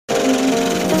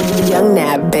Young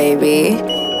Nap, baby.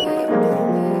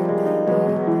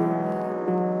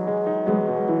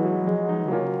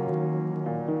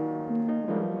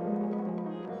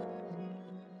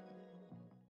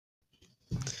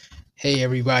 Hey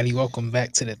everybody, welcome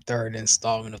back to the third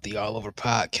installment of the All Over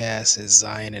Podcast. It's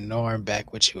Zion and Norm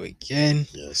back with you again.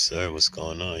 Yes, sir. What's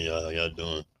going on, y'all? How y'all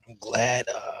doing? I'm glad,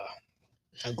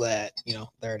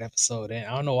 third episode. And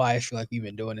I don't know why I feel like we've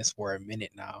been doing this for a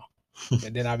minute now.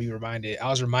 And then I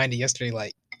was reminded yesterday,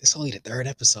 like, it's only the third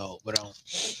episode. But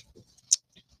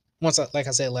like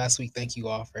I said last week, thank you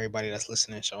all for everybody that's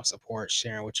listening, showing support,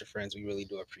 sharing with your friends. We really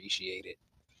do appreciate it.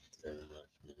 Very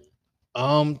much,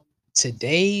 man.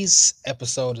 Today's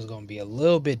episode is going to be a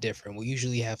little bit different. We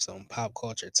usually have some pop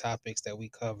culture topics that we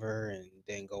cover and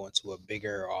then go into a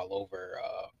bigger all over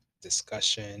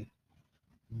discussion.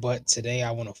 But today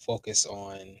I want to focus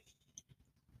on,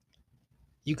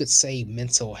 you could say,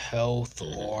 mental health,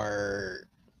 Mhm. or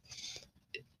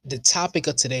the topic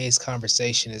of today's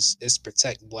conversation is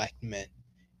protect black men.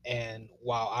 And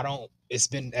while I don't, it's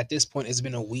been at this point, it's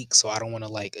been a week, so I don't want to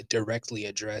like directly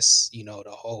address, the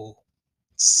whole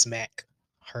smack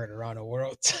heard around the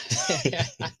world.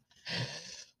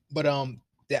 But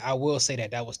that I will say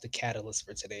that was the catalyst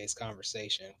for today's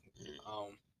conversation.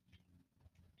 Um,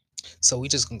 so we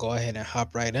just can go ahead and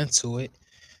hop right into it.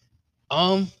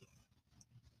 Um,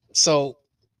 so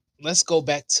let's go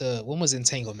back to, when was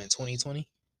Entanglement? 2020.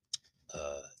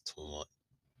 21.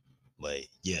 Wait,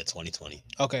 yeah, 2020.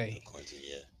 Okay. Quarantine,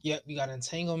 yeah. Yep, we got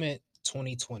Entanglement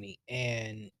 2020,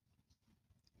 and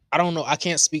I don't know. I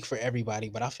can't speak for everybody,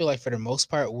 but I feel like for the most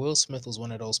part, Will Smith was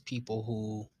one of those people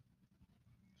who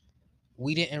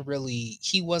we didn't really.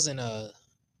 He wasn't a.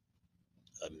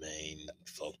 A main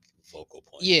focal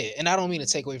point. Yeah, and I don't mean to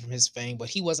take away from his fame, but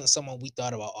he wasn't someone we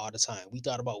thought about all the time. We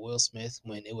thought about Will Smith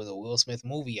when it was a Will Smith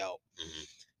movie out, Hmm.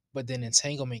 but then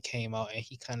Entanglement came out, and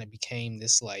he kind of became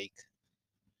this like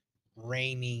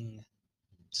reigning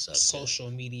Subject.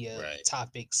 social media Right.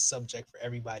 topic subject for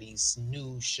everybody's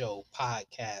news show,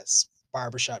 podcast,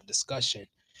 barbershop discussion.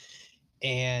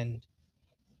 And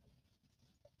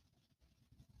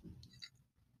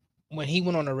when he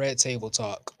went on a Red Table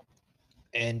Talk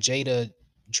and Jada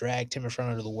dragged him in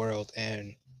front of the world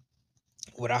and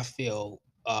what I feel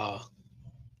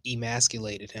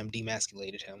demasculated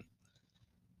him,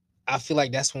 I feel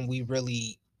like that's when we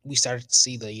started to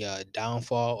see the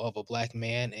downfall of a black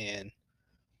man. And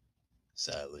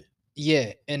Sadly.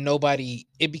 yeah, and nobody,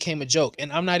 it became a joke.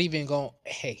 And I'm not even going,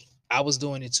 hey, I was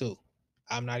doing it too.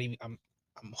 I'm not even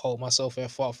I'm holding myself at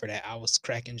fault for that. I was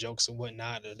cracking jokes and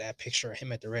whatnot, or that picture of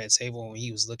him at the red table when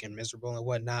he was looking miserable and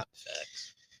whatnot.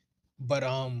 Facts. But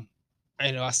I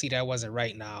know I see that wasn't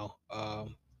right now.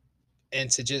 And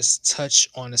to just touch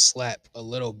on the slap a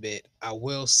little bit, I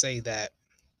will say that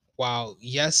while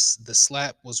yes, the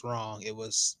slap was wrong, it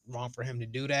was wrong for him to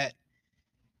do that.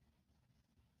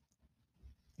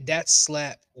 That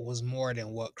slap was more than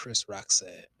what Chris Rock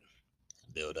said.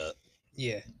 Build up.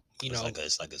 Yeah, you know,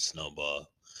 It's like a snowball.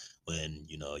 When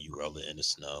you roll it in the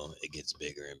snow, it gets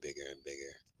bigger and bigger and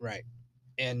bigger. right.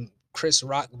 And Chris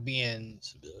Rock being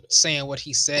It's a build up. saying what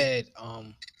he said,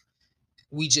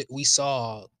 we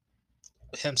saw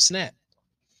him snap.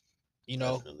 You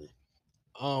know, Definitely.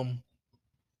 um,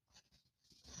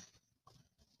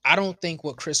 I don't think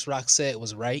what Chris Rock said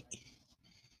was right.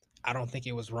 I don't think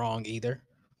it was wrong either.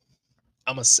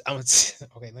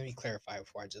 Okay. Let me clarify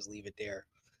before I just leave it there.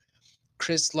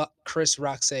 Chris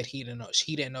Rock said he didn't know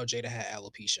Jada had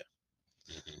alopecia.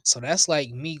 Hmm. So that's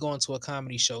like me going to a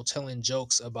comedy show telling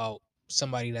jokes about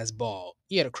somebody that's bald.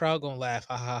 Yeah, the crowd gonna laugh,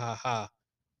 ha ha ha ha.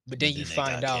 But then But you then they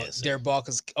find got out cancer. they're bald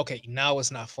because okay, now it's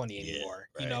not funny Yeah. anymore.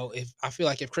 Right. If I feel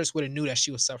like if Chris would have knew that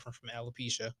she was suffering from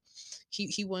alopecia,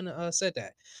 he wouldn't said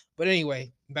that. But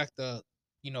anyway, back to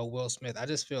Will Smith. I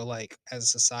just feel like as a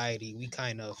society,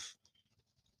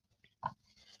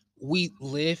 we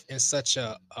live in such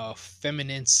a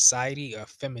feminine society, a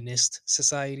feminist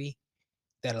society,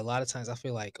 that a lot of times I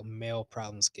feel like male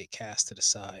problems get cast to the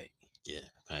side. Yeah.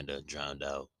 Kind of drowned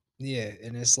out. Yeah,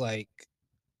 and it's like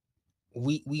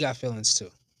we got feelings too.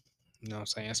 You know what I'm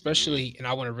saying? Hmm. Especially, and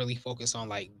I want to really focus on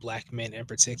like black men in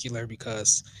particular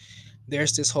because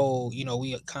there's this whole,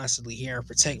 we are constantly hearing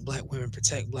protect black women,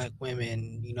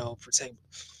 protect.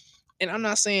 And I'm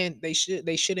not saying they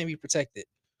shouldn't be protected,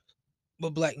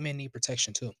 but black men need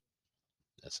protection too.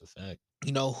 That's a fact.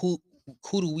 You know who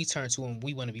do we turn to when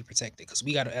we want to be protected? Because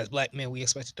we got to, as black men, we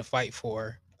expected to fight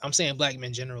for. I'm saying black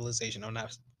men generalization. I'm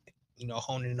not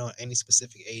honing in on any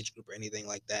specific age group or anything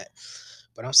like that.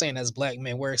 But I'm saying as black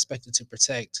men, we're expected to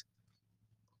protect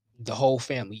the whole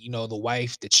family, the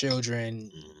wife, the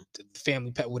children, Hmm. the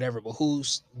family pet, whatever. But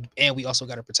and we also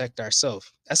got to protect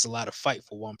ourselves. That's a lot of fight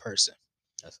for one person.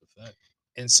 That's a fact.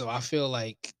 And so I feel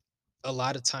like a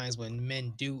lot of times when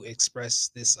men do express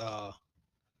this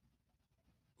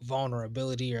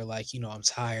vulnerability, or like, I'm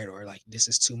tired, or like this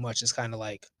is too much, it's kind of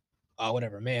like, oh,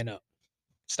 whatever, man up,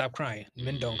 stop crying,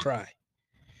 men don't Hmm. cry,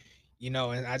 and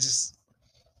I just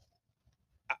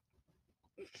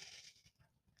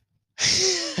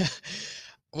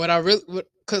what I really,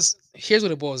 because here's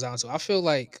what it boils down to. I feel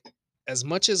like, as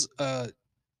much as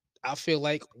I feel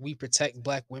like we protect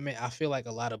black women, I feel like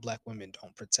a lot of black women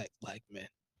don't protect black men.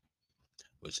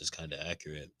 Which is kind of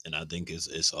accurate, and I think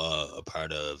it's all a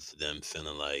part of them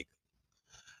feeling like.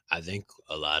 I think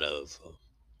a lot of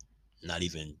not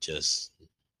even just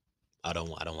I don't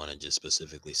want to just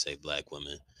specifically say black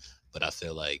women, but I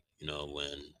feel like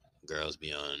when girls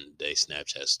be on their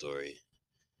Snapchat story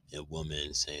and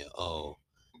women saying, "Oh,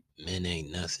 men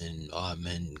ain't nothing. All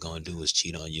men gonna do is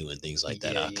cheat on you," and things like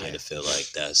that. Yeah, I kind yeah. of feel like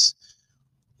that's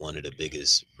one of the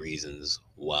biggest reasons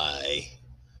why.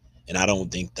 And I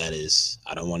don't think that is.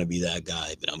 I don't want to be that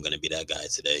guy, but I'm gonna be that guy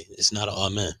today. It's not all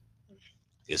men.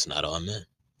 It's not all men.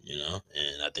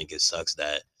 And I think it sucks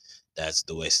that that's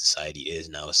the way society is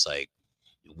now. It's like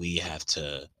we have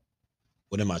to.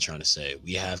 What am I trying to say?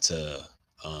 We have to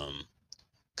um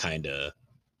kind of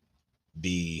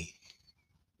be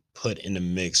put in the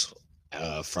mix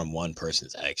from one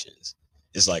person's actions.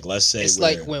 It's like, let's say It's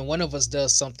like we're when one of us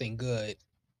does something good,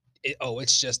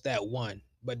 it's just that one.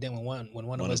 But then when one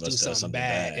of one us of do us does something something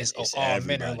bad, bad, it's, oh, it's all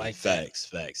men are everybody. like that.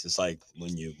 Facts. It's like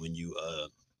when you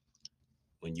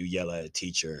yell at a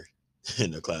teacher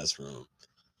in the classroom,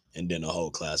 and then the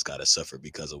whole class got to suffer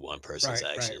because of one person's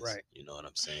Right, right, actions. right. You know what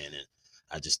I'm saying? And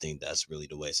I just think that's really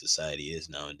the way society is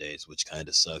nowadays, which kind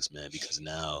of sucks, man, because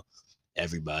now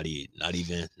everybody, not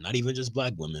even just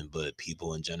black women, but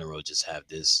people in general just have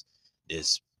this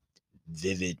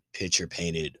vivid picture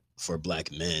painted for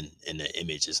black men, and the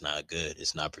image is not good.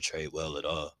 It's not portrayed well at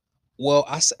all. Well,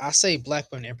 I say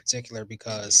black women in particular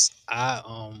because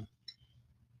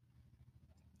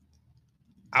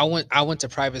I went to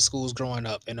private schools growing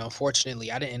up, and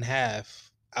unfortunately, I didn't have.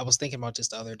 I was thinking about this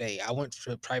the other day. I went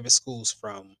to private schools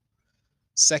from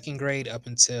second grade up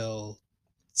until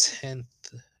 10th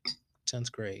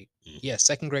 10th grade. Mm, Yeah,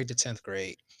 second grade to 10th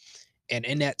grade. And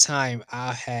in that time,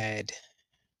 I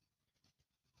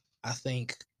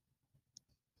think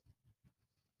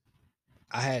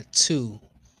I had two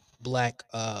black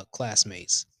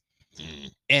classmates.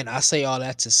 mm, And I say all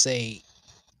that to say,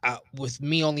 with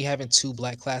me only having two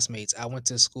black classmates, I went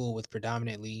to school with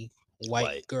predominantly white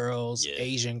white. girls, Yeah.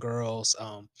 Asian girls.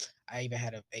 I even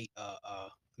had a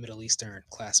Middle Eastern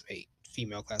classmate,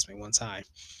 female classmate, one time.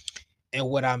 And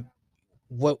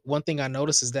what one thing I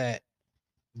noticed is that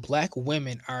black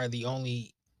women are the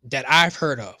only that I've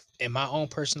heard of in my own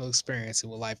personal experience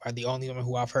with life, are the only women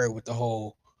who I've heard with the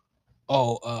whole,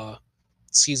 oh,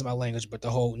 excuse my language, but the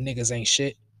whole niggas ain't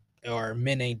shit, or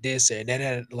men ain't this or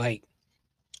that, like,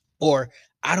 or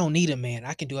I don't need a man,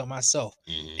 I can do it myself.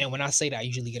 Hmm. And when I say that, I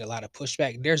usually get a lot of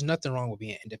pushback. There's nothing wrong with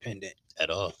being independent. At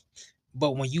all.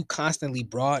 But when you constantly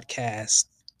broadcast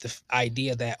the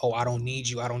idea that, oh, I don't need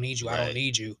you, I don't need you, I don't Right.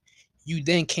 need you, you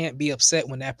then can't be upset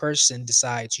when that person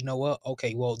decides, you know what?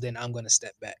 Okay, well, then I'm going to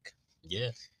step back.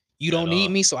 Yeah. You At don't need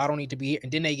all. me, so I don't need to be here.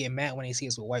 And then they get mad when they see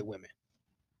us with white women.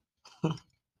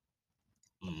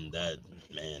 That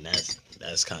man,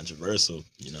 that's controversial,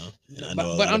 and I But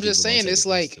know a but lot I'm of just people gonna saying, take it's offense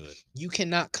like to it. you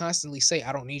cannot constantly say,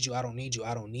 I don't need you, I don't need you,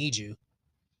 I don't need you,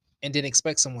 and then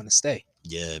expect someone to stay.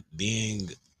 Yeah, being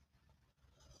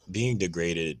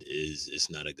degraded is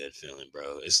not a good feeling,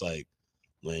 bro. It's like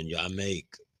when y'all make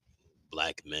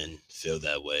black men feel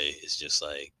that way. It's just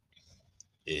like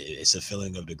it's a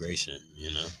feeling of degradation.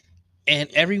 And And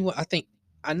everyone,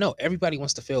 I know everybody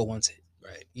wants to feel wanted.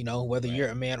 right, Whether you're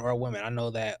right, a man or a woman, I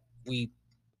know that we,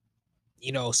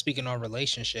 speaking on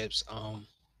relationships,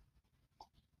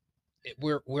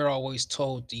 we're always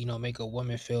told to, make a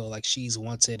woman feel like she's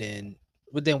wanted. And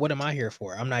but then what am I here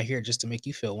for? I'm not here just to make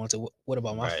you feel wanted. What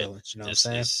about my right. feelings? You know what I'm It's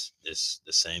saying? it's it's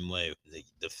the same way.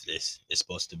 It's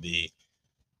supposed to be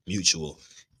mutual.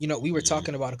 We were Hmm.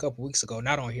 talking about a couple weeks ago,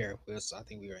 not on here, because I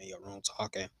think we were in your room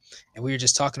talking, and we were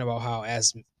just talking about how,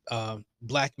 as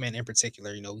black men in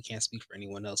particular, we can't speak for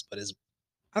anyone else, but as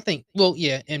I think, well,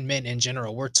 yeah, and men in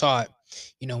general, we're taught,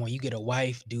 when you get a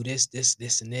wife, do this, this,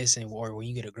 this, and this, and or when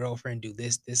you get a girlfriend, do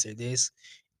this, this, or this.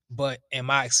 But in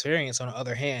my experience, on the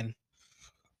other hand,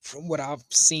 from what I've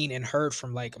seen and heard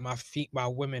from like my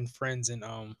women friends and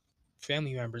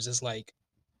family members, it's like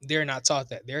they're not taught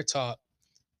that. They're taught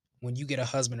when you get a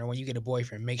husband or when you get a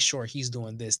boyfriend, make sure he's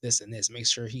doing this, this, and this. Make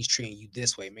sure he's treating you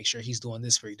this way. Make sure he's doing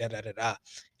this for you. Da da da da.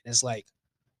 And it's like,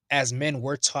 as men,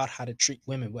 we're taught how to treat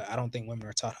women, but I don't think women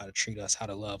are taught how to treat us, how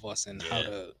to love us, and how Yeah.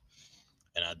 to.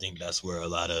 And I think that's where a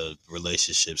lot of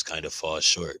relationships kind of fall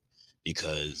short,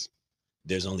 because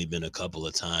there's only been a couple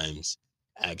of times,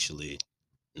 actually,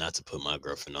 not to put my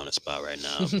girlfriend on the spot right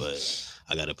now, but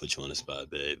I gotta put you on the spot,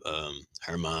 babe.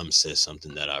 Her mom said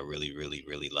something that I really, really,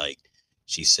 really liked.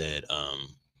 She said, I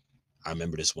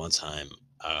remember this one time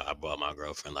I brought my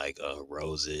girlfriend like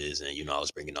roses, and I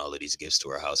was bringing all of these gifts to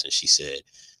her house, and she said,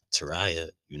 Taraya,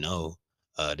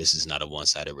 this is not a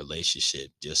one-sided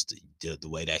relationship. Just the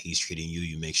way that he's treating you,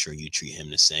 you make sure you treat him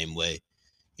the same way.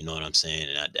 You know what I'm saying?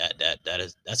 And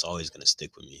that's always gonna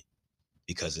stick with me,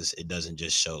 because it doesn't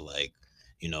just show like,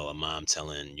 a mom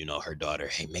telling, her daughter,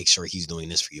 hey, make sure he's doing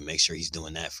this for you, make sure he's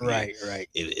doing that for you. Right, right.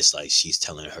 It's like she's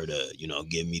telling her to,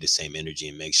 give me the same energy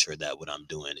and make sure that what I'm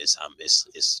doing is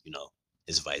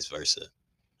it's vice versa.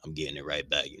 I'm getting it right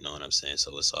back. You know what I'm saying?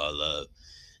 So it's all love.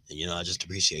 And I just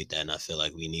appreciate that, and I feel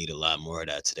like we need a lot more of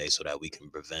that today, so that we can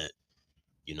prevent,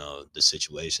 the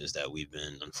situations that we've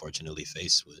been unfortunately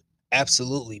faced with.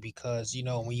 Absolutely, because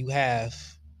when you have,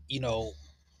 you know,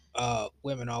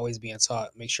 women always being taught,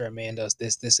 make sure a man does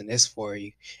this, this, and this for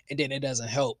you, and then it doesn't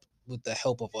help with the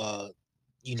help of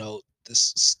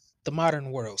the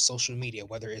modern world, social media,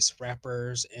 whether it's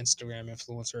rappers, Instagram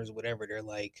influencers, whatever. They're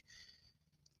like,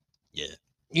 Yeah.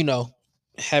 you know,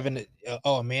 having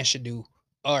a man should do,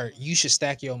 or you should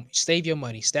save your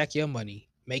money, stack your money,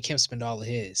 make him spend all of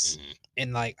his. Hmm.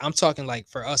 And like I'm talking like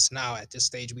for us now at this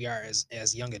stage we are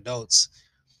as young adults,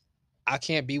 I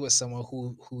can't be with someone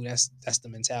who that's the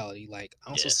mentality. Like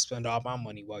I'm Yeah. supposed to spend all my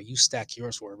money while you stack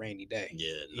yours for a rainy day.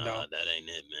 Yeah, You nah, know? that ain't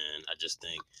it, man. I just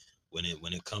think when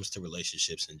it comes to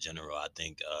relationships in general, I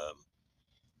think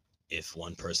if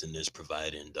one person is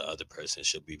providing, the other person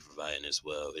should be providing as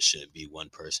well. It shouldn't be one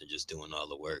person just doing all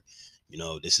the work.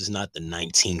 This is not the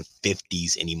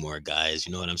 1950s anymore, guys.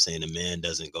 You know what I'm saying? The man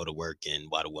doesn't go to work and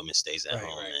while the woman stays at Right,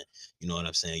 home, right. and you know what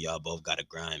I'm saying? Y'all both got to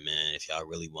grind, man. If y'all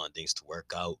really want things to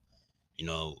work out, you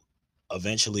know,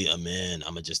 eventually a man,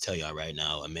 I'm gonna just tell y'all right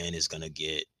now, a man is gonna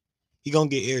get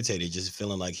irritated just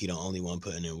feeling like he the only one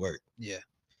putting in work. Yeah.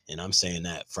 And I'm saying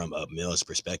that from a male's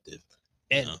perspective,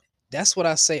 you And know? that's what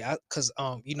I say. Cause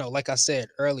like I said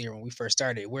earlier when we first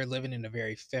started, we're living in a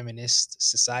very feminist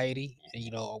society, and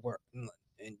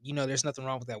there's nothing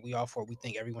wrong with that. We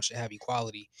think everyone should have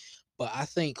equality, but I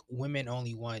think women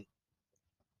only want.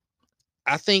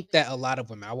 I think that a lot of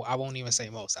women, I won't even say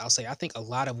most. I'll say I think a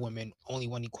lot of women only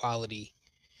want equality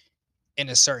in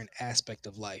a certain aspect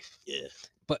of life. Yeah,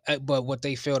 But what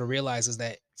they fail to realize is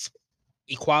that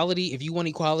equality, if you want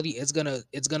equality, it's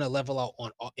gonna level out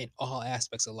in all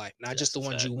aspects of life, not just that's the a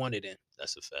ones you fact. wanted in.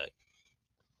 That's a fact.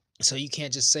 So you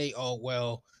can't just say, "Oh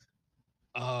well,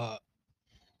 uh,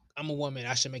 I'm a woman,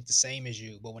 I should make the same as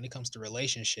you." But when it comes to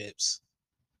relationships,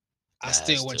 I That has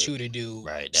still want to you to do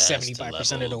right, that has to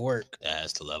 75% of the level work. that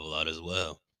has to level out as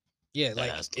well. Yeah, That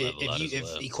like has to level out as if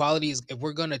well. equality is if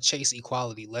we're gonna chase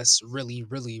equality, let's really,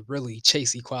 really, really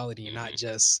chase equality and not Hmm.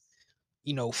 just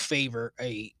favor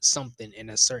a something in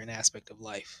a certain aspect of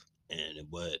life. And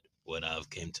what I've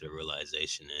came to the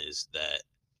realization is that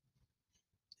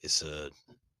it's a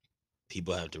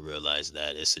people have to realize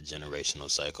that it's a generational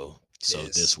cycle. It So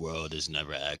is. this world is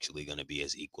never actually going to be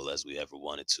as equal as we ever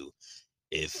wanted to.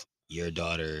 If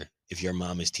your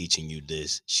mom is teaching you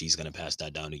this, she's going to pass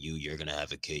that down to you. You're going to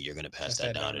have a kid, you're going to pass Pass that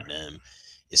that down down to to her. them.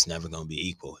 It's never going to be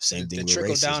equal. Same The thing with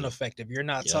trickle down racism. effect. If you're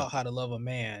not Yep. taught how to love a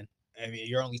man, I mean,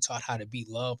 you're only taught how to be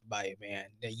loved by a man.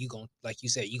 Then you gon' like you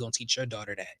said, you gonna teach your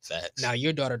daughter that. Facts. Now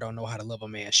your daughter don't know how to love a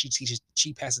man. She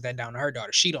passes that down to her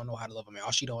daughter. She don't know how to love a man.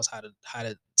 All she knows how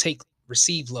to take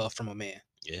receive love from a man.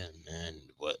 Yeah, man.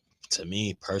 What to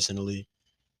me personally,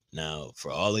 now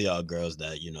for all of y'all girls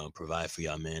that provide for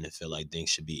y'all man and feel like things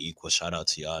should be equal, shout out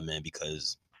to y'all, man,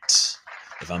 because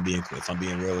if I'm being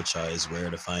real with y'all, it's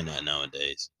rare to find that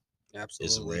nowadays. It's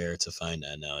Absolutely. rare to find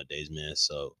that nowadays, man.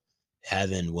 So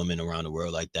having women around the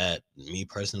world like that, me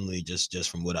personally, just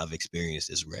from what I've experienced,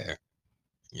 is rare.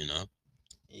 You know,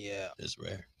 Yeah. it's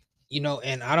rare.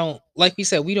 And I don't like we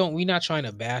said, we're not trying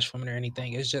to bash women or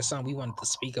anything. It's just something we wanted to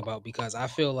speak about because I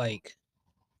feel like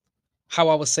how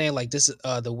I was saying, like this,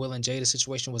 the Will and Jada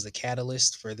situation was a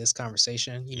catalyst for this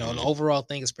conversation. The Hmm. overall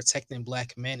thing is protecting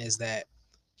black men. Is that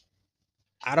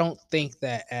I don't think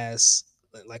that as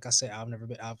like I said, I'm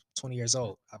 20 years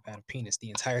old. I've had a penis the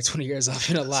entire 20 years I've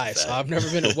been That's a alive, so I've never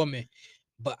been a fact. woman.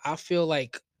 But I feel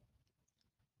like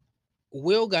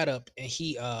Will got up and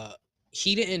he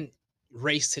didn't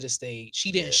race to the stage.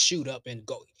 He didn't Yeah, shoot up and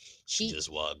go. She he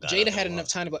just walked, got Jada up and had enough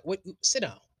walked. time to, what, sit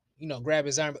down, grab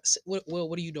his arm, but Will,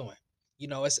 what are you doing?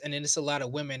 It's, and then it's a lot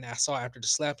of women I saw after the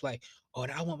slap, like, oh,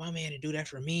 I want my man to do that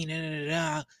for me. Nah, nah,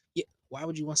 nah, nah. Yeah, why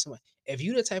would you want someone? If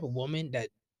you the type of woman that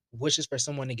wishes for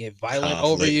someone to get violent over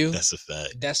Conflict, you, that's a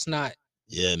fact. that's not.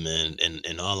 Yeah, man. And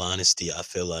in all honesty, I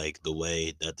feel like the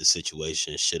way that the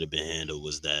situation should have been handled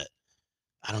was that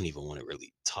I don't even want to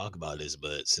really talk about this,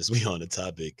 but since we on the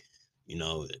topic,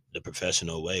 the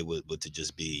professional way would to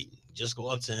just go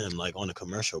up to him like on a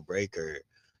commercial break or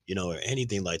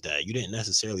anything like that. You didn't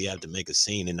necessarily have to make a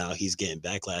scene, and now he's getting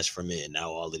backlash from it, and now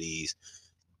all of this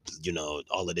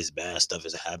bad stuff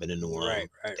is happening to Right, him.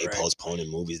 right, They right. postponing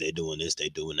movies, they doing this, they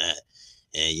doing that.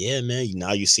 And yeah, man,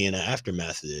 now you're seeing the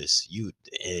aftermath of this.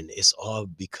 And it's all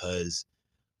because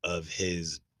of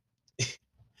his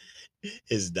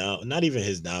down not even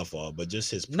his downfall, but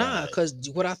just his Nah, pride. because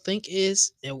what I think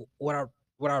is, and what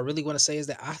I really want to say is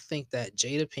that I think that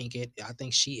Jada Pinkett, I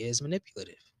think she is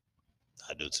manipulative.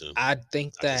 I do too. I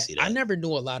think I can that see I that. never knew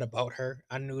a lot about her.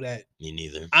 I knew that, Me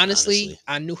neither, honestly, honestly.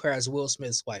 I knew her as Will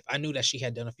Smith's wife. I knew that she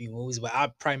had done a few movies, but I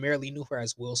primarily knew her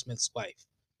as Will Smith's wife.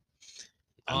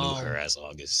 I knew her Um, as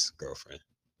August's girlfriend.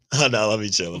 Oh no, let me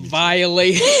chill. Let me chill.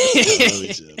 Violate. Let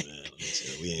me chill, man. Let me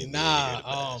chill. We ain't here Nah, to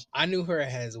bash. I knew her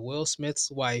as Will Smith's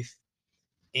wife,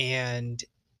 and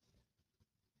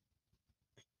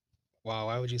wow,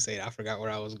 why would you say that? I forgot where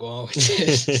I was going with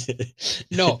this.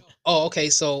 No. Oh, okay.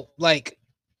 So like,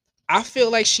 I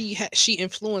feel like she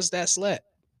influenced that slap.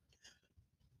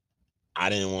 I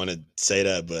didn't want to say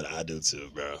that, but I do too,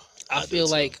 bro. I I do feel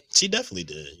too. like She definitely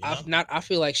did. I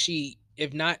feel like she,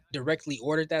 if not directly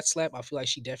ordered that slap, I feel like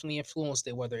she definitely influenced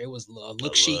it, whether it was a A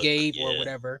look she look, gave or yeah.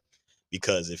 whatever.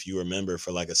 Because if you remember,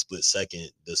 for like a split second,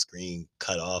 the screen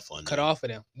cut off on Cut them off of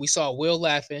them. We saw Will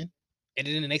laughing, and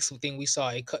then the next thing we saw,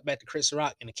 it cut back to Chris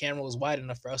Rock, and the camera was wide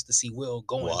enough for us to see Will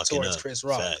going walking towards up. Chris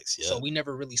Rock. Facts, So yep. we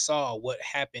never really saw what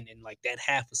happened in like that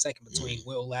half a second between Mm.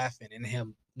 Will laughing and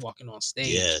him walking on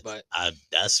stage. Yeah, But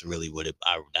that's really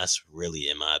that's really,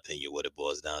 in my opinion, what it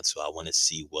boils down to. I want to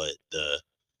see what the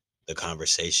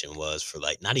conversation was, for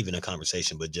like not even a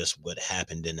conversation, but just what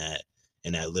happened in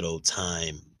that little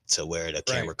time to where the right.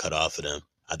 camera cut off of them.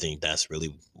 I think that's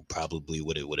really probably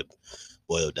what it would have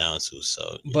boiled down to.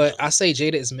 So But I say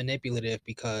Jada is manipulative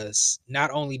because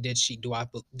not only did she, do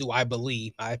I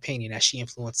believe my opinion that she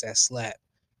influenced that slap,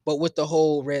 but with the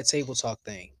whole red table talk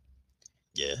thing,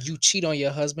 yeah. you cheat on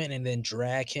your husband and then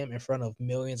drag him in front of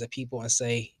millions of people and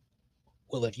say,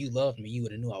 "Well, if you loved me, you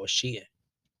would have knew I was cheating."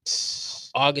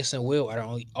 August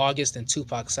and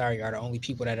Tupac, sorry, are the only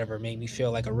people that ever made me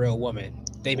feel like a real woman.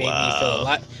 They made me feel a Wow.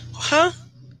 lot, huh?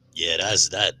 Yeah,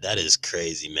 that is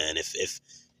crazy, man. If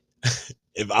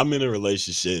if I'm in a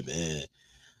relationship and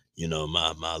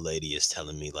my lady is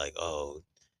telling me like, oh,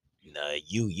 no,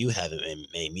 you haven't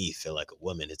made me feel like a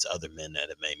woman. It's other men that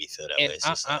have made me feel that way. And It's I,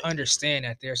 just I like, understand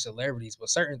that they're celebrities, but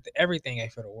everything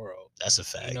ain't for the world. that's a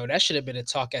fact. That should have been a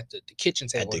talk at the kitchen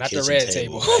At table, the not the kitchen red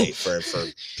table. table, right? For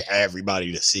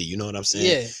everybody to see. You know what I'm saying?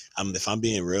 Yeah, If I'm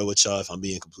being real with y'all, if I'm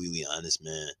being completely honest,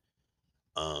 man,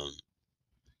 um,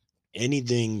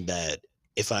 anything that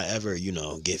if I ever,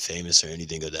 get famous or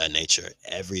anything of that nature,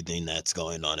 everything that's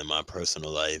going on in my personal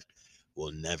life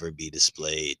will never be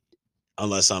displayed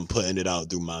unless I'm putting it out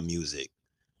through my music.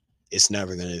 It's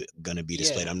never gonna be yeah.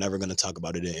 displayed. I'm never gonna talk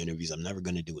about it in interviews. I'm never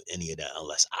gonna do any of that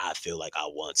unless I feel like I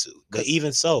want to. But Cause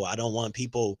even so, I don't want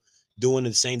people doing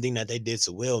the same thing that they did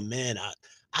to Will. Man,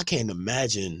 I can't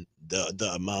imagine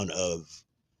the amount of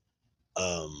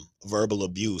verbal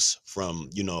abuse from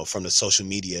the social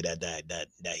media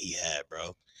that he had,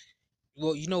 bro,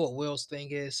 well, you know what Will's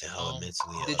thing is. and how it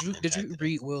mentally Did you impacted him.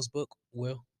 read Will's book,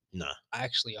 Will? Nah. I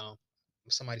actually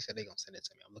somebody said they gonna send it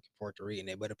to me. I'm looking forward to reading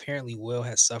it. But apparently Will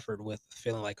has suffered with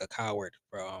feeling like a coward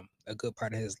for a good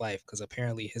part of his life, because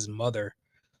apparently his mother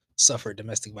suffered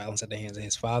domestic violence at the hands of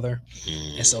his father.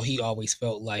 And so Mm, he always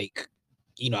felt like,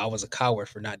 I was a coward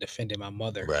for not defending my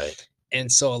mother. right. And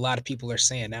so a lot of people are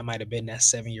saying that might have been that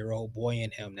 7-year-old boy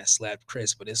in him that slapped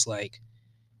Chris. But it's like,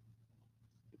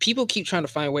 people keep trying to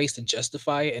find ways to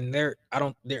justify it, and I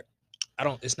don't,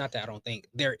 it's not that I don't think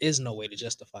there is no way to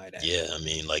justify that. Yeah, I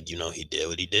mean, like, he did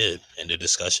what he did in the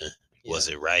discussion. Yeah. Was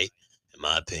it right? In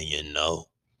my opinion, no.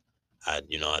 I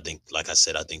think, like I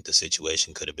said, I think the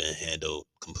situation could have been handled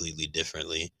completely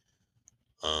differently.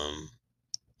 Um,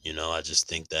 I just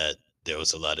think that there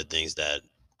was a lot of things that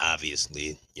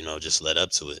obviously, just led up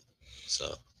to it.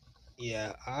 So,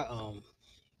 Yeah,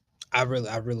 I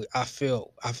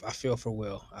feel for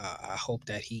Will. I hope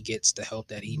that he gets the help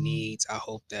that he needs. I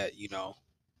hope that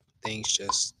things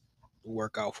just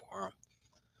work out for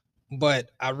him. But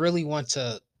I really want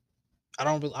to I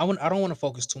don't want to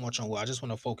focus too much on Will. I just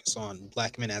want to focus on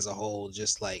black men as a whole.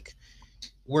 Just like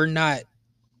we're not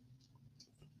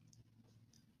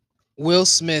Will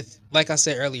Smith, like I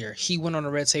said earlier, he went on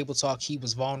a Red Table Talk. He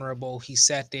was vulnerable. He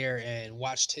sat there and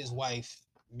watched his wife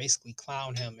basically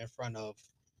clown him in front of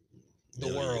the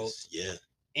world, Millions. Yeah.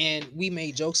 and we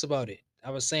made jokes about it.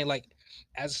 I was saying, like,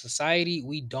 as a society,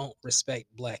 we don't respect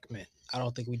black men. I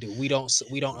don't think we do. We don't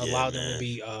Yeah, allow them man. to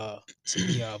be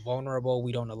vulnerable.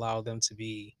 We don't allow them to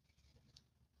be.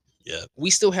 Yep. We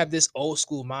still have this old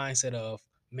school mindset of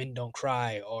men don't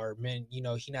cry, or men, he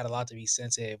not allowed to be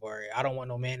sensitive, or I don't want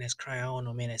no man that's crying, I don't want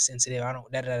no man that's sensitive, I don't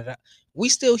da da da. Da. We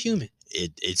still human.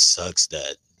 It sucks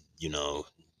that, you know,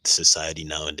 society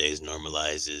nowadays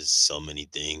normalizes so many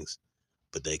things,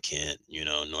 but they can't,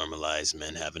 normalize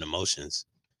men having emotions.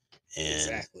 And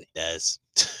Exactly. that's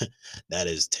that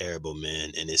is terrible,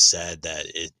 man. And it's sad that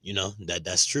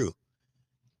that's true.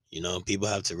 People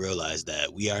have to realize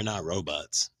that we are not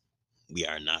robots. We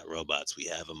are not robots. We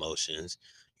have emotions.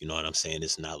 You know what I'm saying?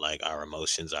 It's not like our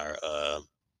emotions are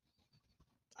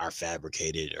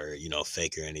fabricated or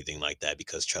fake or anything like that,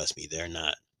 because trust me, they're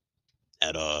not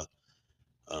at all.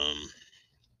 um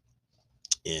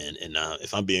and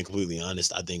if I'm being completely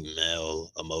honest, I think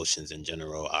male emotions in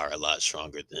general are a lot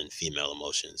stronger than female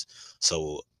emotions.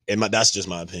 So that's just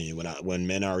my opinion. When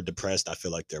men are depressed, I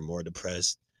feel like they're more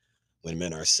depressed. When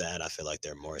men are sad, I feel like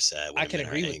they're more sad. I When can men are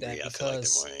agree with that angry, I feel like they're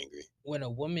more because angry. when a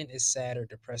woman is sad or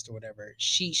depressed or whatever,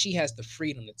 she has the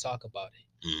freedom to talk about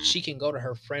it. Mm, She can go to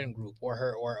her friend group or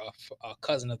a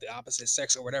cousin of the opposite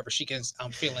sex or whatever. She can, I'm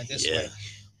feeling this yeah. way.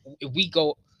 If we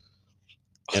go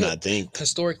And I think,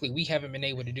 historically, we haven't been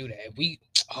able to do that. If we,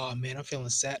 oh man, I'm feeling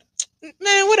sad.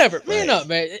 Man, whatever, man right. up,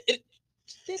 man.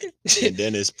 And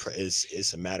then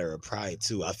it's a matter of pride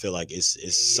too. I feel like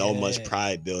it's so much Yeah,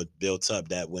 pride built up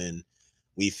that when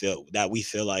we feel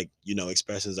like,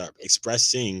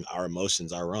 expressing our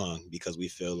emotions are wrong, because we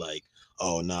feel like,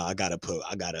 oh no, I gotta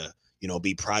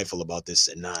be prideful about this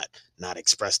and not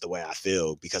express the way I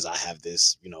feel, because I have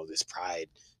this pride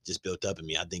just built up in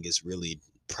me. I think it's really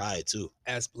pride too.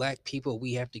 as black people,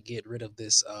 we have to get rid of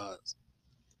this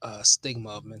stigma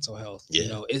of mental health.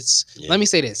 Yeah. It's, Yeah. let me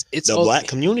say this. It's The black okay.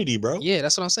 community, bro. Yeah,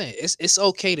 that's what I'm saying. It's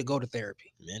okay to go to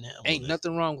therapy. Men and Ain't women.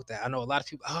 nothing wrong with that. I know a lot of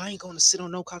people, oh, I ain't going to sit on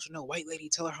no couch with no white lady,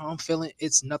 tell her how I'm feeling.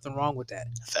 It's nothing wrong with that.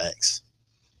 Facts.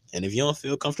 And if you don't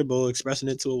feel comfortable expressing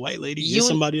it to a white lady, get You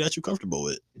somebody that you're comfortable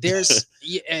with. there's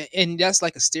yeah, and that's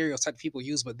like a stereotype people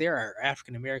use, but there are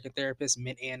African American therapists,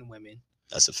 men and women.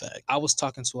 That's a fact. I was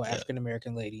talking to an Yeah. African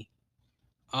American lady.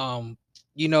 Um,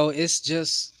 it's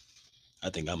just, I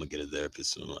think I'm gonna get a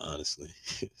therapist soon, honestly.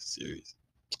 Serious.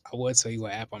 I would tell you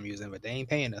what app I'm using, but they ain't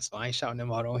paying us, so I ain't shouting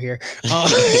them out on here.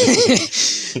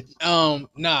 Um,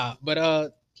 nah,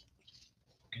 but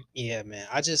yeah, man.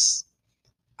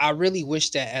 I really wish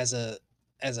that as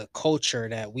a culture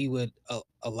that we would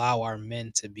allow our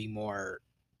men to be more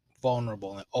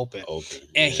vulnerable and open. Open.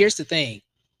 And Yeah. here's the thing,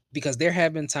 because there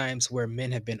have been times where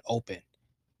men have been open.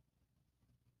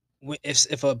 When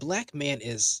if a black man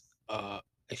is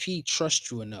if he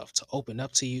trusts you enough to open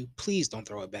up to you, please don't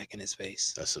throw it back in his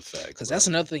face. That's a fact, Because bro. that's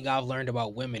another thing I've learned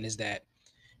about women is that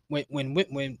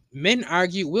when men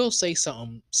argue, we'll say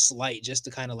something slight just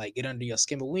to kind of like get under your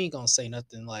skin, but we ain't gonna say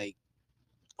nothing like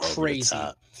Over the crazy.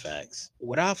 top. Facts.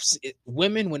 What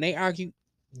women, when they argue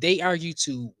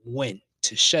to win,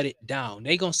 to shut it down.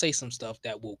 They gonna say some stuff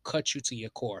that will cut you to your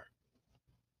core.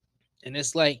 And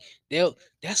it's like they'll.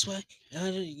 That's why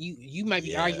you might be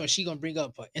Yeah. arguing. She gonna bring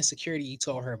up an insecurity you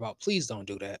told her about. Please don't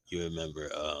do that. You remember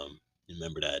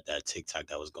that TikTok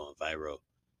that was going viral?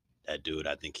 That dude,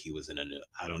 I think he was in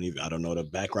I don't know the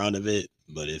background of it,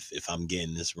 but if I'm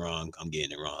getting this wrong, I'm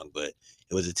getting it wrong. But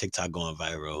it was a TikTok going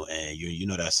viral, and you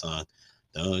know that song,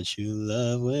 "Don't You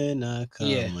Love When I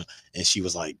Yeah. Come," and she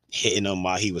was like hitting him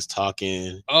while he was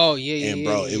talking. Oh yeah, And yeah,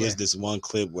 bro, yeah, it yeah, yeah. was this one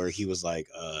clip where he was like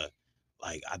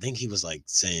I think he was like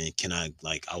saying, "Can I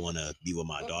want to be with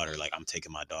my daughter? Like I'm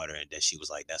taking my daughter," and then she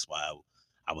was like, "That's why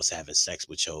I was having sex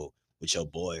with your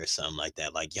boy," or something like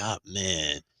that. Like, y'all,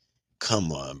 man,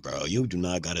 come on, bro. You do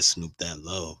not gotta snoop that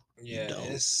low. You Yeah,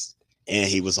 don't. it's And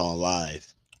he was on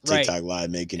live, right. TikTok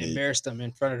live, Embarrassed them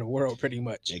in front of the world, pretty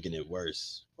much. making it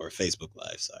worse, or Facebook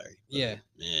live. Sorry, but Yeah,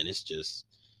 man,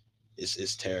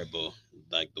 it's terrible.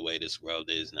 Like the way this world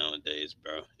is nowadays,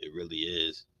 bro. It really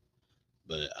is.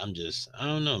 But I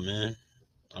don't know, man.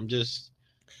 I'm just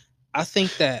I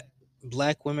think that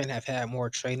black women have had more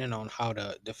training on how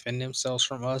to defend themselves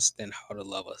from us than how to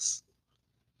love us.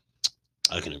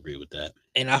 I can agree with that.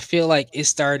 And I feel like it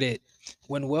started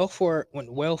when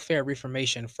welfare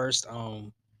reformation first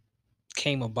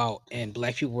came about and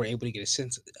black people were able to get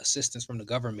assistance from the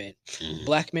government, Mhm.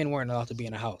 black men weren't allowed to be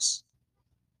in the house.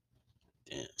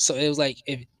 Damn. So it was like,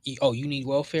 if you need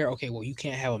welfare, okay, well, you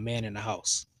can't have a man in the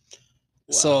house.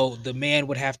 Wow. So the man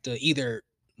would have to either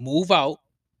move out,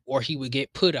 or he would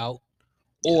get put out,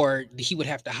 Yeah. or he would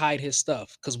have to hide his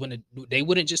stuff. Because they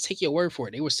wouldn't just take your word for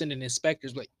it. They were sending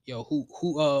inspectors like, yo, who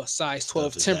size Stuff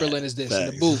 12 is that. Timberland is this in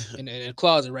the boot Facts. in the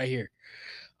closet right here?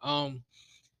 Um,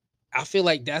 I feel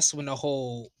like that's when the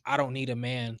whole "I don't need a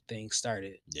man" thing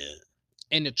started. Yeah.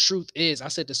 And the truth is, I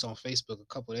said this on Facebook a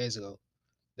couple days ago.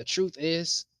 The truth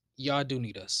is, y'all do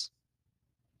need us.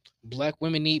 Black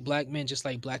women need black men just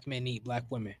like black men need black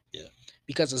women. Yeah.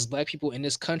 Because as black people in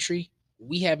this country,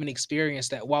 we haven't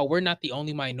experienced that. While we're not the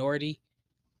only minority,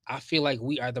 I feel like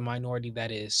we are the minority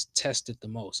that is tested the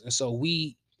most. And so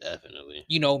we, Definitely.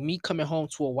 me coming home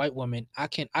to a white woman, I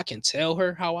can tell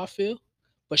her how I feel,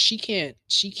 but she can't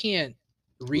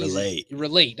Relate.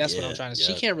 relate. That's what I'm Yeah. trying to.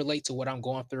 She Yeah. can't relate to what I'm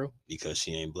going through. Because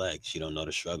she ain't black. She don't know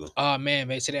the struggle. Oh man,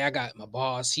 today I got my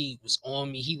boss. He was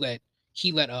on me. He let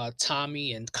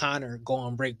Tommy and Connor go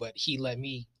on break, but he let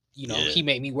me. Yeah. He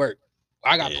made me work.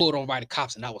 I got Yeah. pulled over by the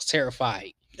cops, and I was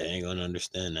terrified. They ain't gonna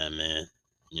understand that, man.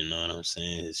 You know what I'm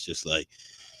saying? It's just like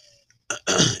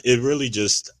it really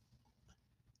just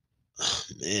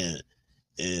man.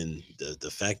 And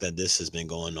the fact that this has been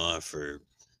going on for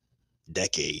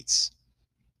decades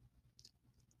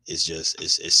is just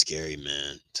it's scary,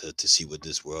 man, to see what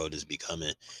this world is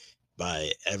becoming.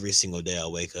 By every single day I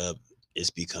wake up, it's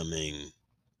becoming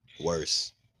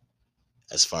worse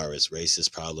as far as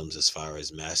racist problems, as far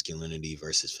as masculinity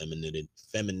versus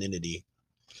femininity,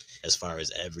 as far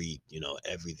as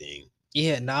everything.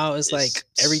 Yeah, now it's like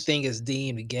It's everything is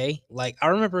deemed gay. Like I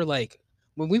remember, like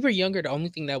when we were younger, the only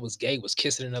thing that was gay was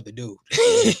kissing another dude.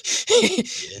 yeah,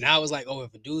 yeah, Now it's like, oh,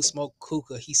 if a dude smoke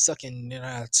hookah, he's sucking it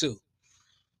out too.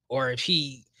 Or if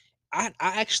I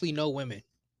actually know women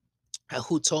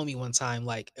who told me one time,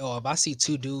 like, oh, if I see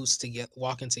two dudes to get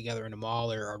walking together in the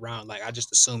mall or around, like, I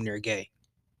just assume they're gay.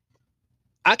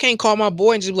 I can't call my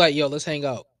boy and just be like, yo, let's hang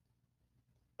out.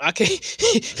 I can't.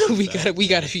 that's a we gotta fact, we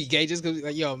gotta man. be gay just because,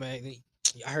 like, yo, man,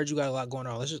 I heard you got a lot going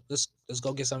on. Let's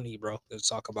go get something to eat, bro. Let's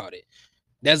talk about it.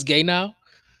 That's gay now.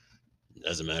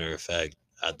 As a matter of fact,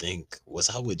 I think was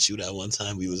I with you that one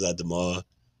time we was at the mall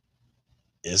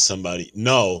and somebody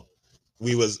no,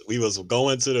 we was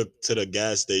going to the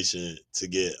gas station to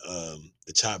get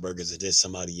the chop burgers and then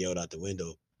somebody yelled out the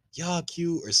window, "Y'all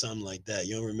cute" or something like that.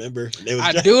 You don't remember? And they was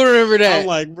I just, do remember I'm that.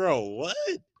 like, bro, what?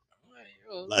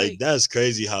 Like Like, that's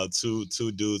crazy how two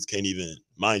dudes can't even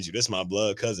mind you. This my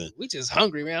blood cousin. we just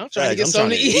hungry, man. I'm trying to Facts, get I'm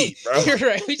trying something to to eat. eat, bro. You're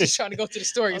right. We just trying to go to the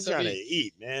store and get I'm something trying to to eat.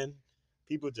 eat, man.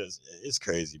 People just it's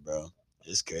crazy, bro.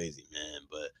 It's crazy, man.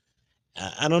 But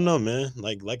I don't know, man.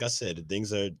 Like I said,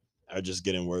 things are just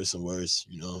getting worse and worse,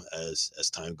 as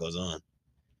time goes on.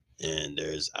 And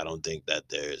I don't think that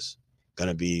there's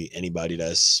gonna be anybody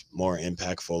that's more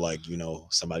impactful, like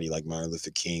somebody like Martin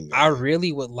Luther King I or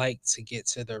really would like to get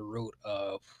to the root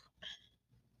of,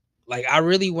 like, I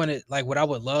really want to, like, what I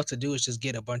would love to do is just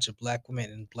get a bunch of black women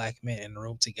and black men in a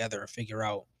room together and figure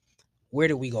out, where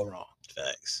did we go wrong?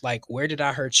 facts. Like, where did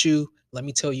I hurt you? Let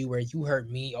me tell you where you hurt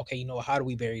me. Okay, how do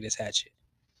we bury this hatchet?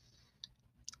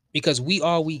 Because we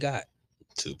all we got.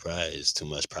 Too pride is too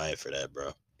much pride for that,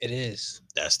 bro. It is.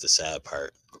 That's the sad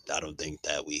part. I don't think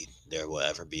that there will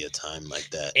ever be a time like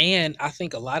that. And I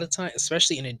think a lot of times,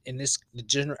 especially in this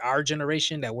our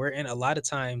generation that we're in, a lot of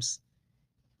times,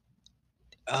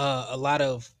 a lot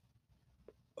of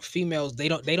females, they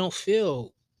don't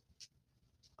feel,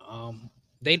 um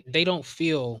they don't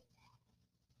feel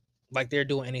like they're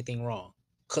doing anything wrong,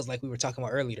 because, like we were talking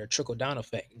about earlier, trickle down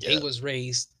effect. They Yeah, was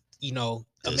raised, a this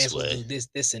man's supposed to way. do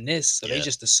this and this, so they Yeah.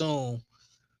 just assume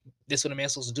this what a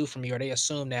man's supposed to do for me, or they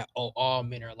assume that, oh, all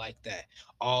men are like that,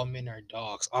 all men are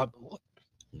dogs,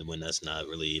 When that's not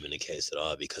really even the case at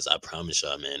all, because I promise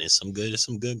y'all, man, there's some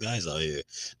good guys out here.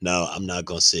 Now, I'm not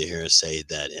gonna sit here and say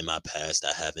that in my past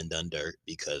I haven't done dirt,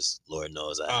 because Lord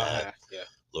knows I have. yeah.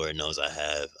 Lord knows I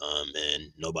have.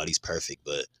 And nobody's perfect,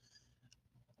 but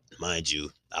mind you,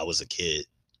 I was a kid.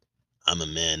 I'm a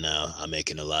man now. I'm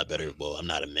making a lot better. Well, I'm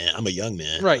not a man. I'm a young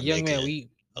man. Right, I'm young man, making we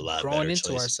a lot growing better into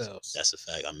choices. ourselves. That's a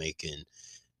fact. I'm making,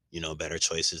 better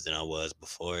choices than I was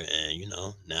before. And,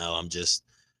 now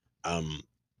I'm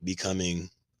becoming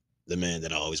the man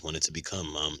that I always wanted to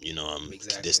become. I'm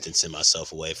Exactly. distancing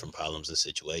myself away from problems and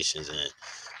situations and,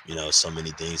 so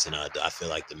many things. And I feel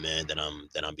like the man that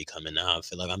I'm becoming now, I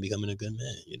feel like I'm becoming a good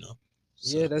man.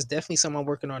 So, Yeah, that's definitely something I'm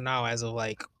working on now, as of,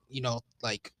 like,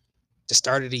 like, the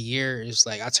start of the year is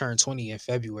like, I turned 20 in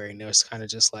February, and it was kind of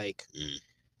just like, mm,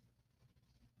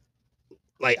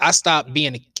 like I stopped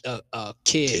being a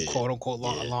kid, Kid. quote unquote,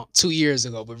 long, Yeah. 2 years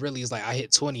ago. But really, it's like I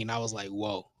hit 20, and I was like, whoa,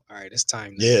 all right, it's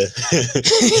time to Yeah.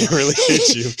 It really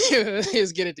hit you.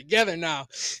 let's get it together now.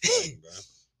 Right, bro.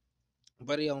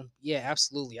 But yeah,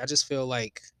 absolutely. I just feel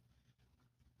like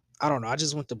I don't know. I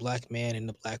just want the black man and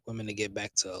the black women to get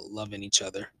back to loving each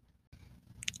other.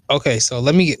 Okay, so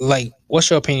let me like, what's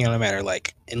your opinion on the matter?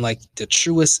 Like, in like the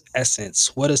truest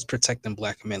essence, what does protecting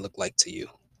black men look like to you?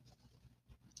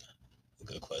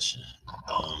 Good question.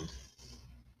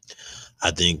 I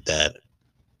think that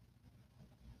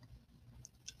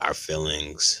our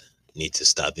feelings need to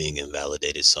stop being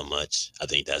invalidated so much. I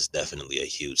think that's definitely a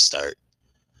huge start.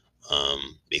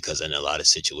 Because in a lot of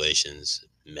situations,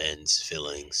 men's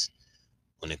feelings,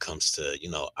 when it comes to,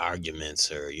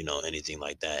 arguments or, anything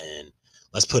like that. And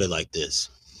let's put it like this.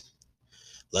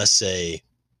 Let's say,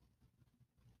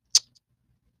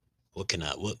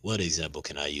 what example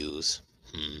can I use?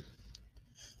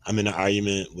 I'm in an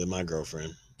argument with my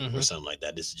girlfriend or Hmm. something like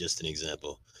that. This is just an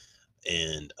example.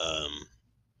 And,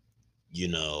 you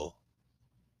know,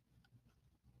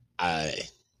 I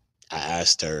I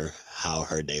asked her how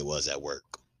her day was at work,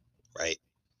 right?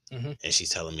 Hmm. And she's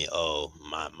telling me, "Oh,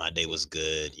 my day was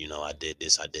good. I did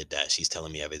this, I did that." She's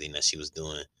telling me everything that she was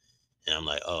doing, and I'm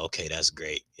like, "Oh, okay, that's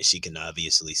great." And she can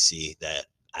obviously see that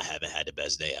I haven't had the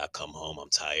best day. I come home, I'm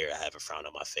tired, I have a frown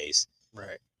on my face,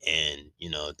 Right. and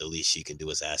the least she can do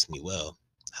is ask me, "Well,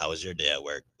 how was your day at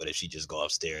work?" But if she just go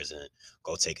upstairs and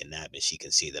go take a nap, and she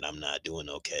can see that I'm not doing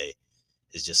okay,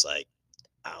 it's just like,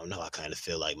 I don't know. I kind of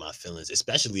feel like my feelings,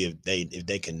 especially if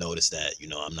they can notice that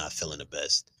I'm not feeling the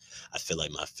best. I feel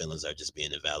like my feelings are just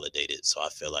being invalidated. So I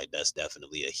feel like that's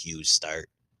definitely a huge start.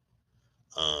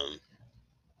 Um,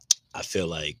 I feel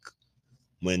like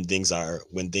when things are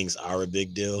a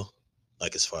big deal,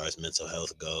 like as far as mental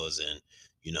health goes, and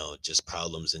just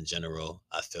problems in general,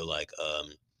 I feel like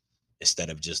instead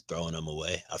of just throwing them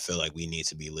away, I feel like we need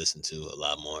to be listened to a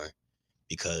lot more,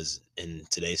 because in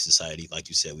today's society, like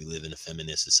you said, we live in a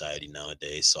feminist society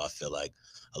nowadays. So I feel like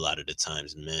a lot of the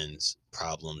times men's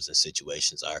problems and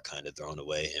situations are kind of thrown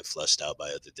away and flushed out by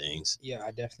other things. Yeah,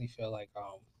 I definitely feel like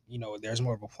there's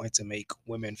more of a point to make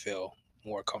women feel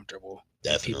more comfortable,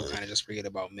 and people Definitely, kind of just forget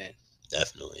about men.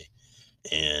 definitely.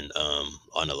 And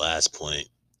on the last point,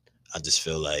 I just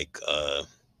feel like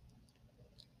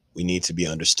we need to be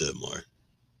understood more.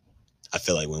 I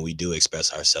feel like when we do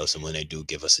express ourselves and when they do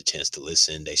give us a chance to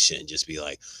listen, they shouldn't just be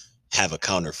like, have a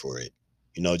counter for it.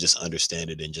 Just understand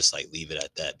it and just like leave it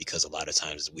at that. Because a lot of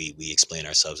times we explain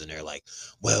ourselves and they're like,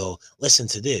 well, listen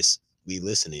to this. We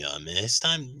listen to y'all, man. It's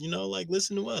time, like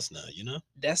listen to us now.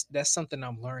 That's something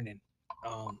I'm learning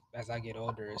as I get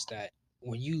older, is that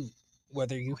when you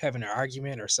whether you having an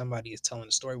argument or somebody is telling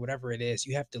a story, whatever it is,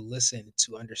 you have to listen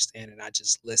to understand and not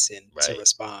just listen to Right.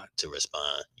 respond. To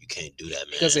respond. You can't do that,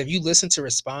 Because man. if you listen to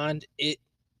respond,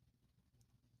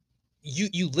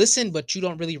 you listen, but you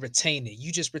don't really retain it.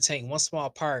 You just retain one small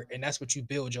part, and that's what you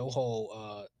build your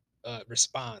whole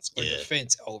response or Yeah.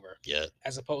 defense over, Yeah.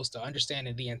 as opposed to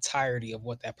understanding the entirety of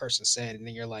what that person said, and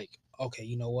then you're like, okay,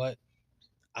 you know what?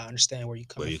 I understand where you're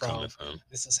Where coming you coming from. from?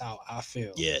 This is how I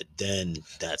feel. Yeah, then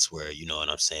that's where you know what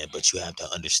I'm saying. But you have to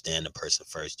understand the person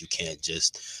first. You can't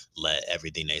just let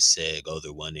everything they said go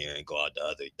through one ear and go out the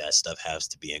other. That stuff has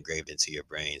to be engraved into your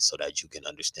brain so that you can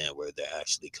understand where they're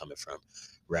actually coming from,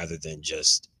 rather than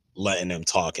just letting them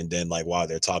talk and then like while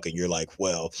they're talking, you're like,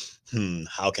 well,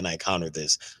 how can I counter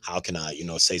this? How can I,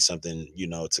 say something,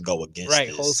 to go against Right,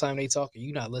 whole this? time they talking,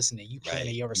 you not listening. You planning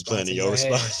Right? your You response planning in your your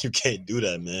head. response. You can't do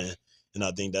that, man. And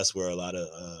I think that's where a lot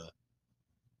of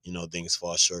things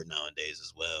fall short nowadays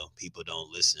as well. People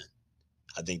don't listen.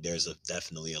 I think there's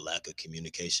definitely a lack of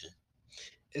communication.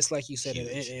 It's like you said,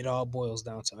 Huge. it all boils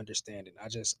down to understanding.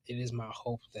 It is my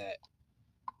hope that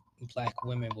black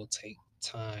women will take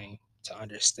time to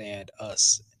understand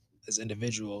us as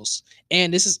individuals.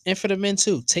 And this is and for the men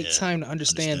too. Take Yeah. time to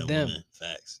understand Understand them. women.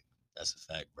 Facts. That's a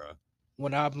fact, bro.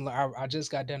 When I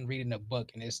just got done reading a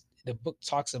book, and the book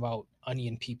talks about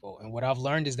onion people. And what I've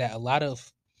learned is that a lot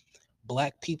of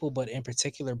black people, but in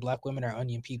particular black women, are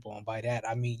onion people. And by that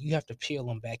I mean you have to peel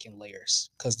them back in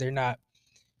layers, because they're not,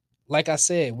 like I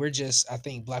said, we're just, I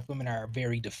think black women are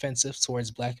very defensive towards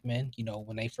black men.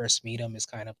 When they first meet them, it's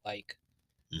kind of like,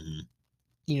 Hmm.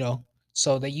 you know,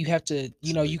 so that you have to, It's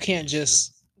a you big can't issue.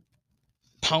 just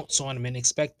pounce on them and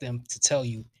expect them to tell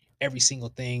you every single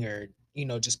thing, or,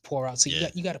 just pour out. So Yeah.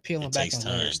 you got to peel them It back takes in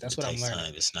time. layers. That's It what I'm takes learning.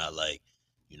 time. It's not like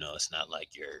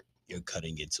you're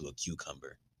cutting into a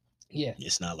cucumber. Yeah.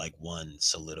 It's not like one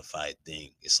solidified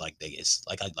thing. It's like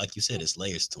you said, it's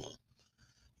layers to them.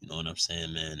 You know what I'm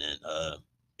saying, man?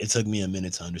 And it took me a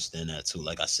minute to understand that too.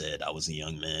 Like I said, I was a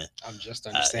young man, I'm just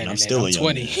and I'm understanding it. still I'm a young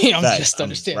 20. man. I'm Facts. just I'm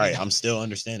understanding right. it. I'm still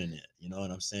understanding it. You know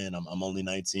what I'm saying? I'm only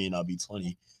 19. I'll be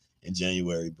 20 in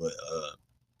January, but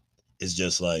it's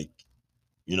just like,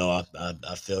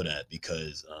 I feel that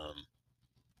because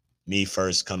me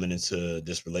first coming into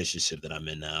this relationship that I'm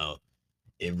in now,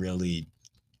 it really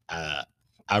I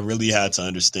I really had to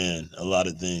understand a lot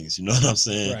of things. You know what I'm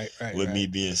saying? Right, right, With me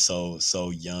right, being so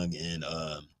young and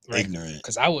right. ignorant.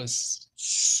 Because I was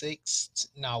six.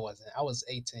 No, I wasn't. I was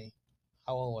 18.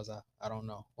 How old was I? I don't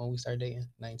know. When we started dating?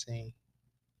 19.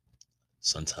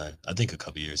 Sometime I think a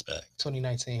couple years back,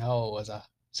 2019. How old was I?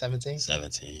 17?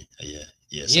 17. Yeah,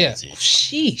 Yeah. 17.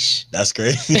 Sheesh. That's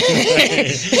great.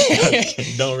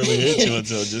 Don't really hit you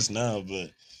until just now,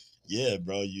 but yeah,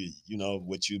 bro, you know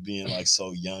what you being like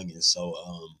so young and so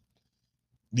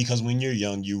because when you're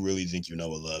young, you really think you know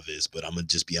what love is. But I'm gonna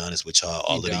just be honest with y'all, You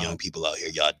all of the young don't. people out here,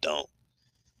 y'all don't.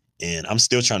 And I'm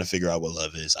still trying to figure out what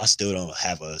love is. I still don't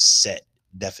have a set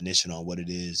definition on what it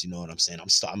is. You know what I'm saying? I'm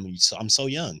so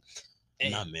young. I'm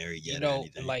And not married yet or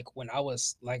anything. like when I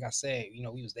was, like I said,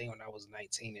 we was dating when I was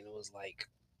 19, and it was like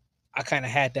I kind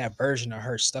of had that version of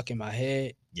her stuck in my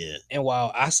head. Yeah, And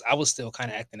while I was still kind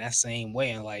of acting that same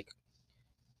way, and like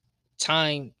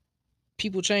time,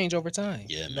 people change over time.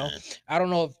 yeah, man. I don't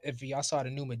know if y'all saw the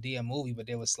new Medea movie, but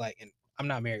there was like, and I'm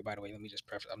not married, by the way. Let me just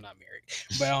preface, I'm not married.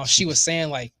 But she was saying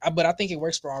like, but I think it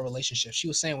works for our relationship. She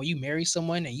was saying when you marry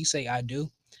someone and you say I do,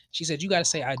 she said you got to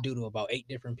say I do to about 8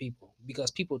 different people because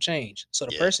people change. So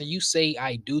the Yeah, person you say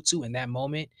I do to in that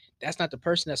moment, that's not the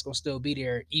person that's gonna still be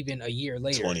there even a year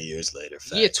later. 20 years later,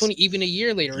 Yeah, facts. 20, even a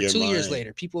year later or Your 2 years mind,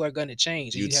 later, people are gonna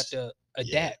change, and you, you have t- to yeah,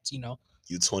 adapt.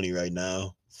 you 20 right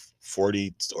now,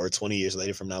 40 or 20 years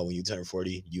later from now, when you turn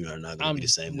 40, you are not going to be the I'm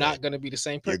same way. not gonna be the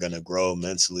same You're person. going to grow To be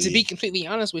mentally. completely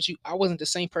honest with you, I wasn't the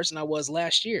same person I was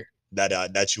last year.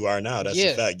 That you are now. That's a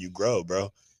Yeah. fact. You grow,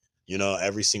 bro. You know,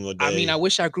 every single I mean, I day.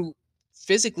 wish I grew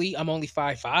physically. I'm only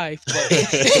 5'5", but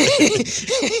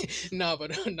no,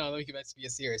 but no, let me get back to being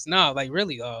serious. No, like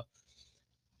really,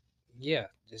 yeah,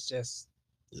 it's just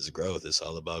It's growth. It's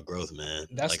all about growth, man.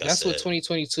 that's Like I that's what said,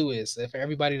 2022 is. For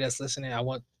everybody that's listening, I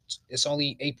want, it's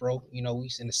only April, we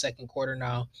in the second quarter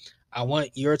now. I want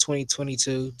your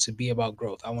 2022 to be about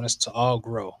growth. I want us to all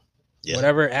grow. yeah.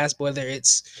 Whatever as whether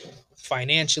it's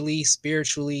financially,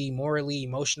 spiritually, morally,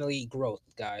 emotionally, growth,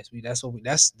 guys. That's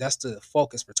the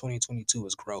focus for 2022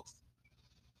 is growth.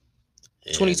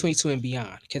 And 2022 and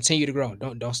beyond. Continue to grow.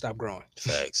 Don't stop growing.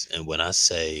 facts. And when I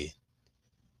say,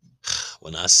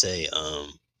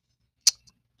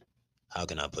 how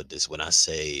can I put this? When I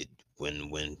say, when,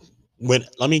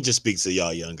 let me just speak to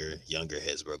y'all younger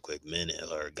heads real quick, men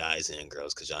or guys and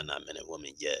girls, because y'all not men and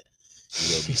women yet.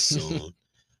 You will be soon.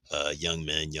 Young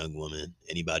men, young women,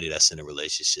 anybody that's in a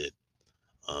relationship.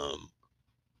 Um,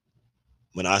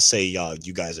 when I say y'all,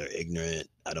 you guys are ignorant.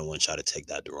 I don't want y'all to take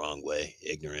that the wrong way.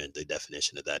 Ignorant, the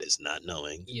definition of that is not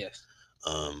knowing. Yes.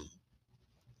 Um,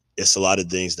 it's a lot of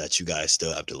things that you guys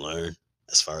still have to learn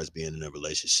as far as being in a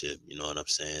relationship. You know what I'm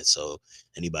saying? So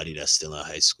anybody that's still in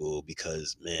high school,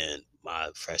 because man, my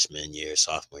freshman year,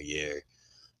 sophomore year,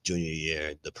 junior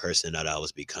year, the person that I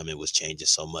was becoming was changing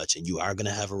so much, and you are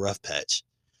gonna have a rough patch.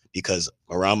 Because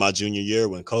around my junior year,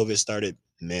 when COVID started,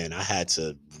 man, I had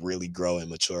to really grow and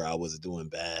mature. I was doing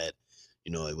bad.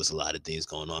 You know, it was a lot of things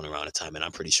going on around the time, and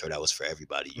I'm pretty sure that was for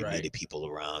everybody. You Right. needed people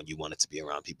around. You wanted to be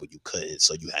around people you couldn't,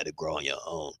 so you had to grow on your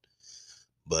own.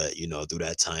 But you know, through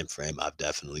that time frame, I've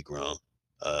definitely grown.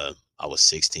 I was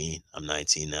 16. I'm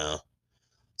 19 now.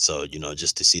 So you know,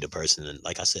 just to see the person, and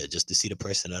like I said, just to see the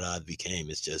person that I became,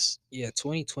 it's just, Yeah,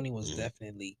 2020 was mm,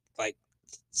 definitely like,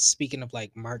 speaking of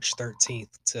like March 13th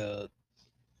to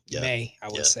yeah, May, I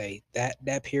would yeah. say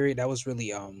that period that was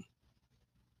really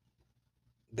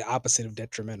the opposite of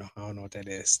detrimental. I don't know what that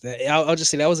is. I'll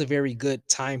just say that was a very good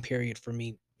time period for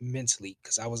me mentally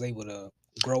because I was able to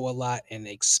grow a lot and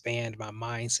expand my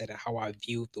mindset and how I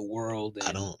viewed the world. I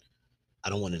And don't, I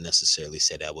don't want to necessarily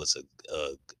say that was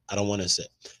I don't want to say,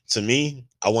 to me,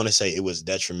 I want to say it was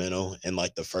detrimental in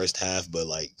like the first half, but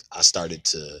like I started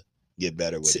to get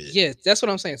better with it. yeah, that's what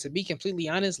I'm saying. To be completely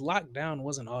honest, lockdown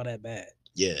wasn't all that bad.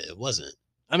 Yeah, it wasn't.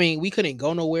 I mean, we couldn't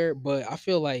go nowhere, but I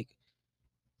feel like,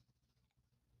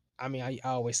 I mean, I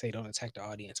always say don't attack the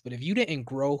audience, but if you didn't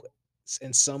grow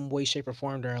in some way, shape, or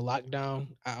form during lockdown,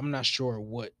 I'm not sure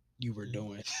what you were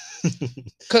doing.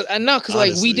 Cause I know, cause like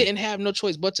we Honestly, didn't have no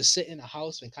choice but to sit in the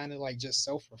house and kind of like just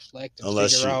self reflect and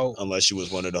unless figure you out unless you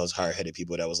was one of those hard headed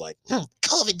people that was like,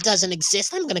 COVID doesn't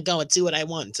exist. I'm gonna go and do what I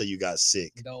want until you got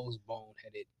sick. those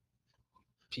boneheaded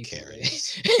people.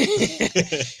 Karens.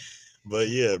 But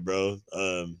yeah, bro.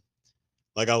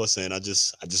 like I was saying, I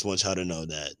just want y'all to know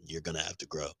that you're gonna have to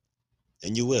grow.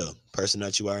 And you will. Person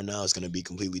that you are now is gonna be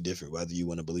completely different. Whether you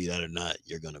want to believe that or not,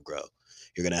 you're gonna grow.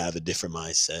 You're gonna have a different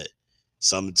mindset.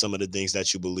 Some of the things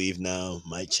that you believe now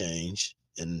might change.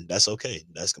 And that's okay.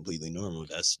 That's completely normal.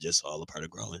 That's just all a part of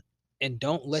growing. And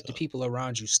don't let the So people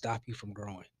around you stop you from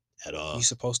growing. at You're all.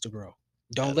 supposed to grow.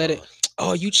 Don't At let it. all.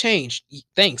 Oh, you changed.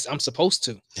 Thanks. I'm supposed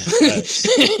to. Facts.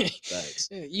 Facts.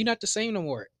 You're not the same no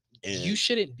more. You And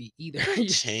shouldn't be either.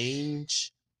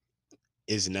 change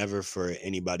is never for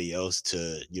anybody else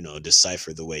to,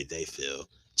 decipher the way they feel.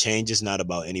 Change is not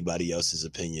about anybody else's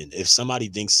opinion. If somebody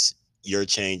thinks your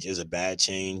change is a bad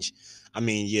change, I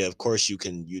mean, yeah, of course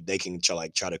they can try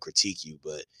to critique you,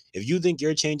 but if you think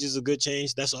your change is a good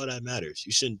change, that's all that matters.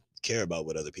 You shouldn't care about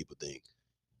what other people think.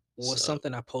 Was So,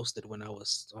 something I posted when I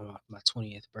was on my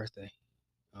 20th birthday.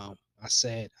 I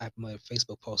said I have my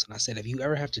Facebook post, and I said, if you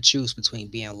ever have to choose between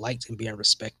being liked and being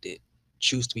respected,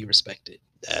 choose to be respected.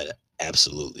 that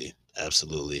absolutely,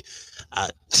 absolutely. I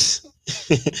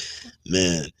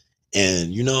man,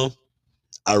 and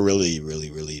I really,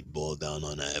 really, really boiled down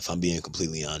on that. If I'm being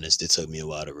completely honest, it took me a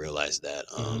while to realize that.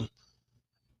 Hmm.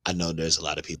 I know there's a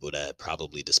lot of people that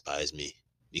probably despise me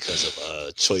because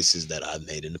of choices that I've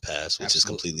made in the past, which is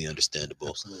Absolutely, completely understandable.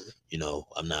 absolutely.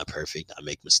 I'm not perfect. I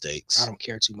make I mistakes. don't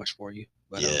care too much for you,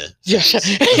 but Yeah, yeah.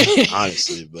 facts.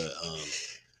 Honestly, but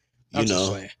you I'm just know,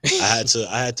 playing.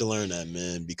 I had to learn that,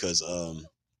 man, because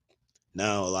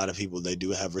now a lot of people, they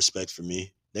do have respect for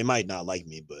me. They might not like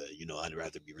me, but I'd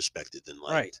rather be respected than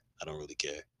Right. liked. I don't really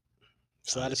care,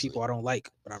 There's a lot of honestly. people I don't like,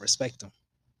 but I respect them.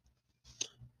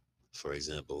 For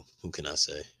example, who can I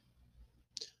say?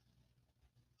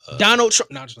 Donald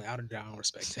Trump. No, I'm just like, I don't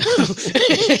respect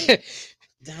him.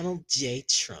 Donald J.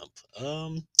 Trump.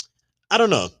 I don't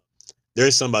know.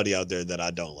 There's somebody out there that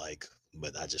I don't like,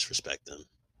 but I just respect them.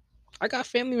 I got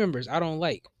family members I don't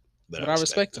like, But I but I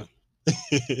respect respect them.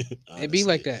 them. It be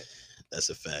like Honestly, that. that's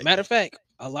a fact. Matter of fact,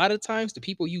 a lot of times the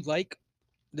people you like,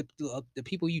 the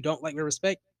people you don't like with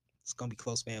respect, it's gonna be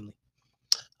close family.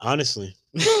 Honestly,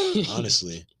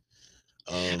 honestly,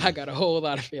 I um, got a whole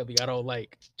lot of family I don't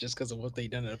like just because of what they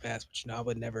done in the past. But I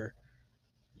would never.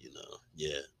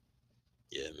 yeah,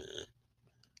 yeah, man.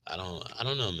 I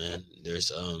don't know, man.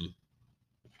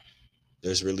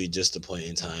 There's really just a point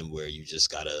in time where you just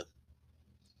gotta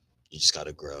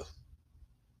grow.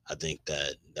 I think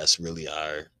that's really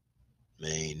our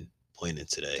main point in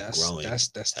today, growing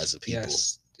as a people.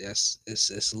 Yes, yes.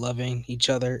 It's loving each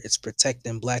other. It's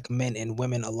protecting black men and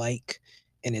women alike,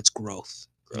 and it's growth.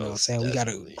 You know what I'm Growth, saying? We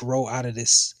gotta definitely. grow out of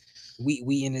this.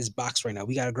 We in this box right now.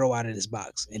 We gotta grow out of this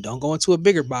box and don't go into a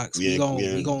bigger box. We in, We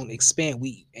we're in, gonna expand.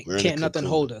 We we're in a can't nothing cocoon.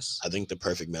 hold us. I think the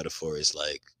perfect metaphor is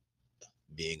like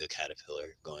being a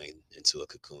caterpillar going into a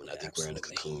cocoon. I think we're in a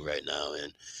Absolutely. cocoon right now,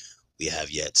 and we have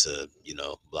yet to,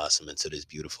 blossom into this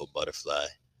beautiful butterfly.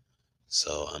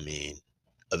 So, I mean,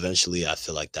 eventually I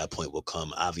feel like that point will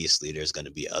come. Obviously, there's going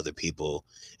to be other people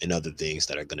and other things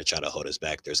that are going to try to hold us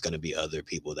back. There's going to be other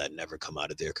people that never come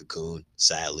out of their cocoon,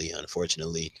 sadly,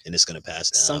 unfortunately, and it's going to pass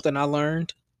down. Something I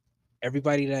learned: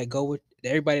 everybody that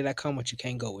come with you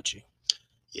can't go with you.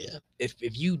 Yeah, If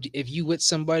you with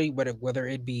somebody, whether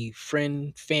it be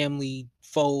friend, family,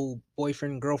 foe,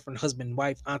 boyfriend, girlfriend, husband,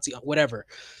 wife, auntie, whatever,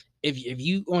 if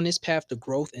you on this path to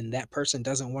growth and that person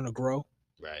doesn't want to grow,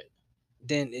 right.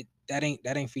 then that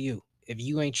ain't for you. If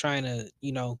you ain't trying to,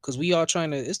 because we all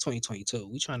trying to, it's 2022,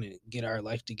 we trying to get our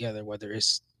life together, whether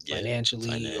it's Yeah,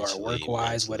 financially or work financially,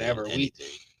 wise, mentally, and whatever.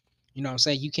 anything. You know what I'm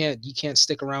saying, you can't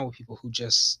stick around with people who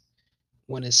just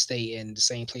want to stay in the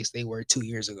same place they were 2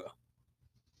 years ago.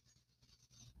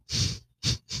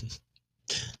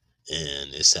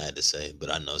 And it's sad to say, but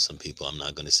I know some people, I'm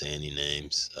not going to say any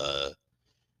names,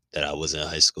 that I was in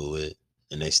high school with,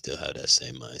 and they still have that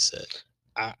same mindset.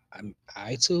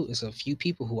 I too, it's a few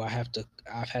people who I've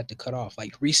had to cut off,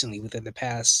 like recently, within the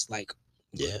past, like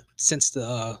Yeah, since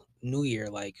the new year.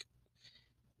 Like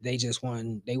they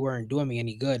weren't doing me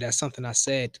any good. That's something I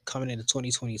said coming into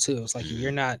 2022. It's like, if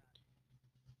you're mhm, not,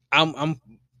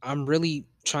 I'm really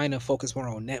trying to focus more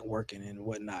on networking and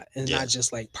whatnot, and yeah. not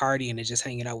just like partying and just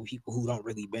hanging out with people who don't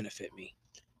really benefit me.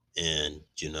 And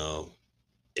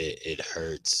it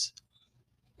hurts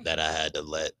that I had to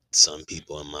let some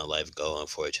people in my life go,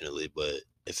 unfortunately. But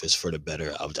if it's for the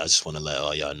better, I just want to let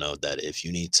all y'all know that if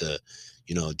you need to,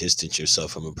 distance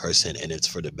yourself from a person and it's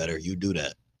for the better, you do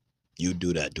that. You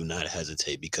do that. Do not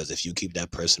hesitate, because if you keep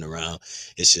that person around,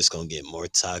 it's just gonna get more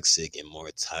toxic and more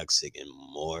toxic and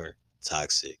more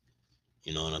toxic.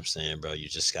 You know what I'm saying, bro? You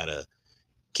just gotta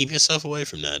keep yourself away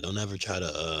from that. Don't ever try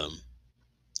to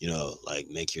like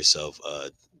make yourself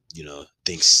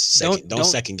think Don't don't don't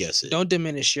second guess it. don't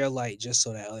diminish your light just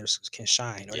so that others can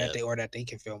shine, or Yeah, that they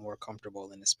can feel more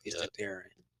comfortable in the space yeah. that they're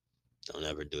in. Don't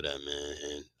ever do that, man.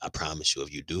 And I promise you,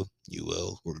 if you do, you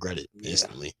will regret it Yeah.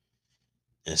 instantly.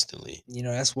 Instantly.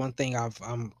 That's one thing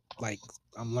I'm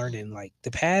learning. Like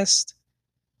the past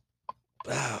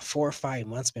 4 or 5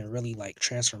 months been really like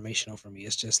transformational for me.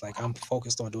 It's just like I'm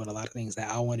focused on doing a lot of things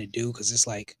that I want to do because it's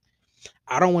like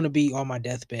I don't want to be on my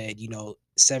deathbed,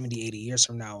 70, 80 years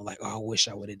from now, like, oh, I wish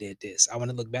I would have did this. I want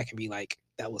to look back and be like,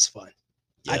 that was fun.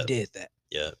 I Yep, did that.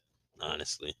 yep.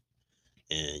 Honestly.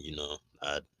 And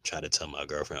I try to tell my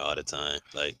girlfriend all the time,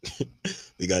 like,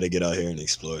 we got to get out here and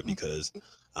explore because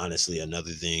honestly,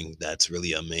 another thing that's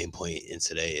really a main point in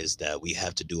today is that we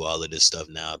have to do all of this stuff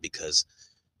now because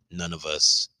none of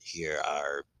us here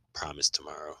are promised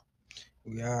tomorrow.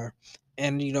 We are.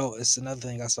 And it's another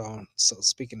thing I saw. So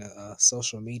speaking of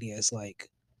social media, it's like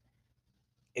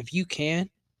if you can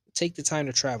take the time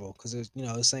to travel because it's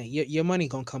saying your money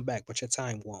gonna come back, but your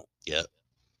time won't. Yep,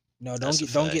 No, don't that's a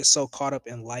get fact. so caught up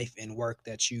in life and work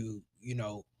that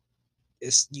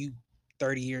it's you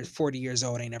 30 years, 40 years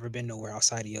old ain't never been nowhere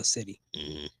outside of your city.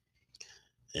 Hmm.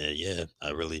 And yeah,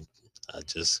 I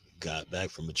just got back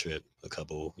from a trip a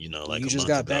couple, like You a just month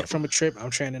got ago. back from a trip.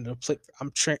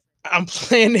 I'm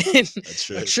planning A a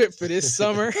trip. trip for this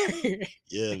summer.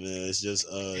 Yeah, man, it's just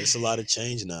it's a lot of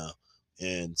change now,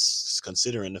 and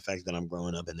considering the fact that I'm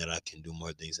growing up and that I can do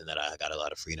more things and that I got a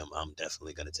lot of freedom, I'm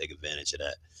definitely gonna take advantage of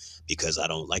that because I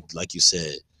don't like you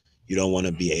said, you don't want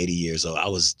to be 80 years old. I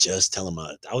was just telling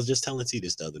T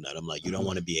this the other night. I'm like, you don't Mhm.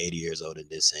 want to be 80 years old and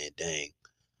then saying, dang,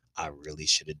 I really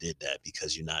should have did that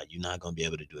because you're not gonna be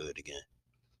able to do it again.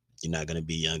 You're not gonna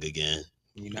be young again.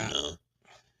 You're You not. know,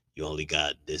 you only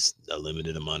got this a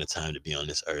limited amount of time to be on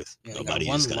this earth. Yeah, you got Nobody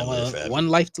is gonna live forever. one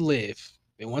life to live.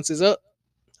 And once it's up,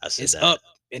 I said it's that. up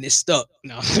and it's stuck.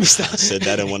 No, let me I stop. said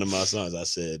that in one of my songs. I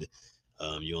said,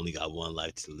 you only got one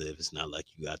life to live. It's not like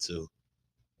you got two.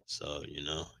 So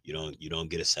you don't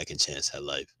get a second chance at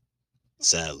life.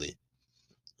 Sadly,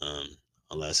 um,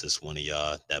 unless it's one of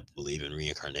y'all that believe in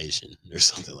reincarnation or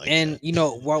something like And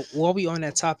that. while we on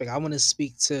that topic, I want to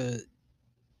speak to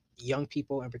young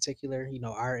people in particular.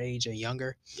 Our age and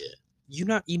younger. Yeah,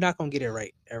 You're not gonna get it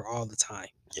right all the time.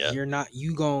 yeah. You're not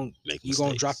Make you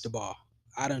gonna drop the mistakes. ball.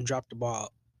 I done dropped the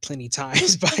ball plenty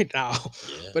times by now,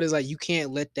 Yeah, but it's like you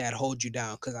can't let that hold you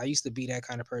down. Because I used to be that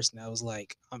kind of person that was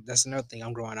like, that's another thing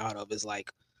I'm growing out of is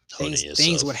like holding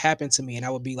things would yourself happen to me and I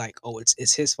would be like, oh,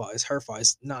 it's his fault, it's her fault.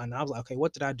 It's no, no. I was like, okay,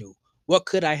 what did I do? What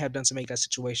could I have done to make that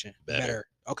situation better. better?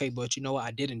 Okay, but you know what?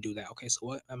 I didn't do that. Okay, so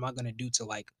what am I gonna do to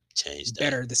like Change that.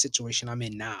 better the situation I'm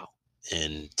in now?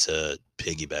 And to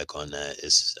piggyback on that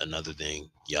is another thing.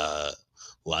 Yeah,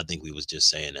 well, I think we was just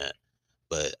saying that,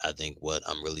 but I think what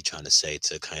I'm really trying to say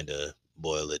to kind of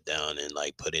boil it down and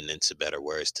like put it into better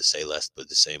words to say less but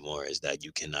to say more is that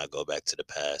you cannot go back to the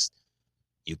past.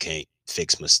 You can't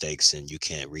fix mistakes and you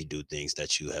can't redo things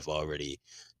that you have already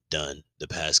done. The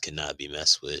past cannot be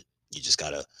messed with. You just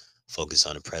gotta focus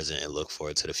on the present and look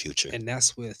forward to the future. And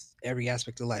that's with every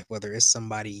aspect of life, whether it's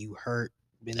somebody you hurt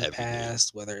in the Everything.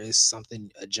 past, whether it's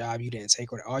something, a job you didn't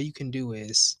take, or all you can do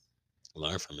is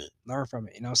Learn from it. learn from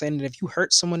it. I'm saying? And if you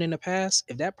hurt someone in the past,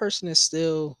 if that person is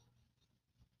still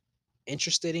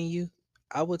interested in you,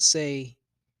 I would say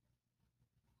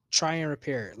try and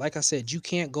repair it. Like I said, you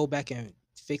can't go back and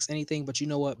fix anything, but you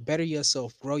know what? Better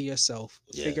yourself, grow yourself,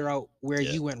 Yeah. figure out where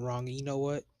Yeah. you went wrong. And you know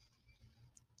what?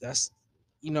 That's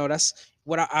that's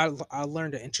what I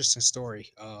learned an interesting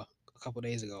story a couple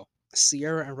days ago.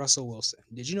 Sierra and Russell Wilson.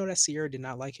 Did you know that Sierra did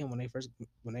not like him when they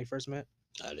first met?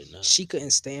 I did not. She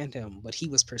couldn't stand him, but he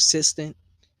was persistent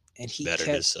and he Bettered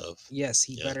kept, himself. yes,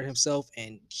 he Yeah. bettered himself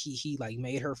and he like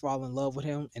made her fall in love with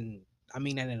him, and I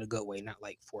mean that in a good way, not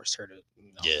like forced her to,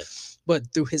 Yeah.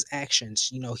 but through his actions,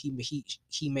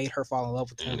 he made her fall in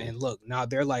love with him, Hmm. and look, now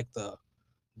they're like the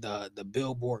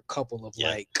billboard couple of Yeah.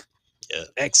 like Yeah.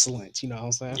 excellence, you know what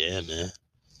I'm saying? Yeah, man.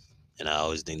 And I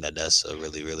always think that that's a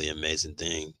really, really amazing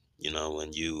thing.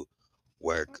 When you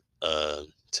work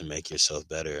to make yourself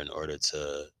better in order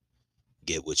to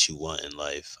get what you want in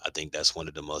life. I think that's one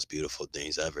of the most beautiful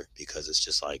things ever because it's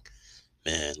just like,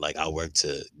 man, like I work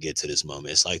to get to this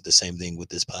moment. It's like the same thing with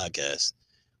this podcast.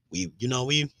 We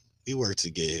work to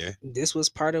get here. This was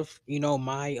part of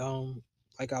my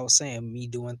like I was saying, me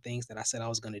doing things that I said I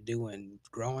was going to do and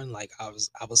growing. Like I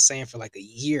was saying for like a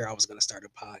year I was going to start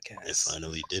a And podcast,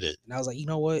 finally did it. and I was like, you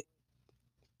know what?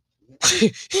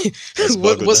 Let's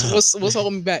buckle down. What's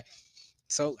holding me back?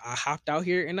 So I hopped out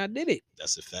here and I did it.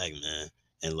 That's a fact, man.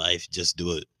 In life, just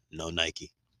do it. No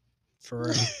Nike. For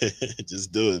real.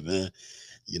 Just do it, man.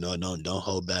 don't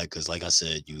hold back, because like I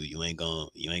said, you ain't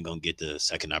gonna get the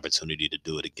second opportunity to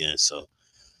do it again. So,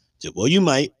 well, you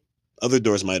might. Other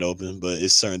doors might open, but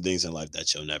it's certain things in life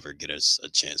that you'll never get a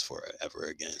chance for ever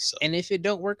again. So, And if it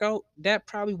don't work out, that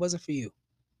probably wasn't for you.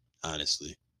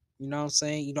 honestly, You know what I'm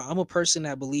saying? I'm a person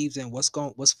that believes in what's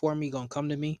for me gonna come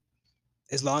to me.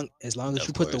 As long as of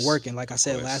you put the course, work in, like I of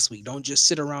said course, last week, don't just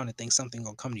sit around and think something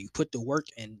gonna come to you. Put the work,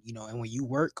 and when you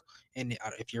work, and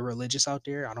if you're religious out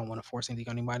there, I don't want to force anything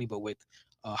on anybody, but with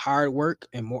hard work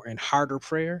and more and harder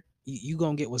prayer, you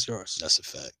gonna get what's yours. that's a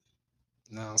fact.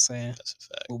 You know what I'm saying? That's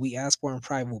a fact. What we ask for in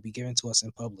private will be given to us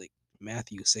in public.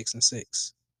 Matthew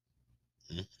 6:6.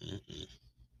 Mm-hmm.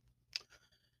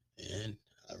 And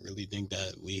I really think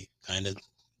that we kind of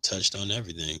touched on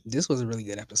everything. This was a really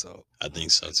good episode. I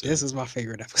think so too. This is my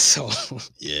favorite episode.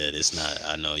 Yeah, it's not.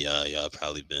 I know y'all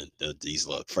probably been these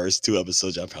first two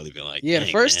episodes. Y'all probably been like, Yeah, the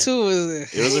dang, first man, two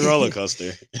was it was a roller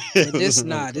coaster. but this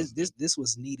this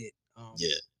was needed.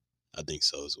 Yeah, I think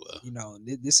so as well.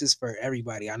 This is for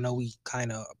everybody. I know we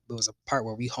there was a part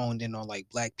where we honed in on like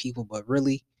black people, but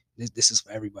really this is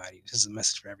for everybody. This is a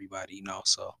message for everybody.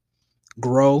 So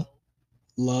grow,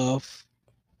 love,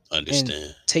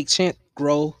 Understand. take chance.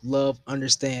 Grow, love,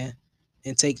 understand,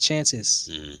 and take chances.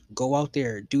 Mm, Go out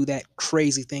there, do that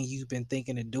crazy thing you've been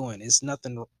thinking of doing. It's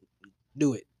nothing.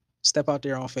 Do it. Step out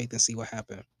there on faith and see what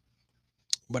happens.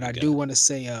 But I do want to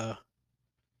say, to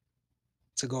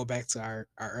go back to our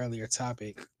earlier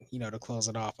topic, to close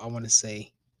it off, I want to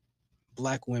say,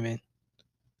 black women,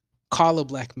 call a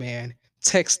black man,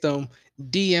 text them,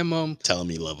 DM them, tell him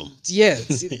you love him. Yeah,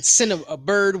 send a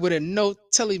bird with a note,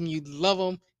 tell him you love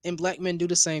them, and black men do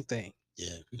the same thing.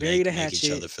 Yeah, bury the make hatchet,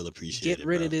 each other feel appreciated. Get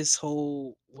rid of this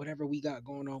whole whatever we got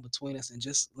going on between us, and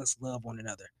just let's love one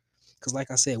another. Because,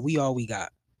 like I said, we all we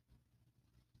got.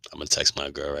 I'm gonna text my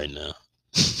girl right now.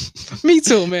 Me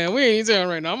too, man. We ain't doing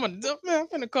right now. I'm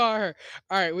gonna call her.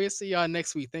 All right, we'll see y'all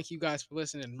next week. Thank you guys for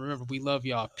listening. Remember, we love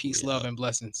y'all. Peace, love, and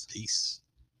blessings. Peace.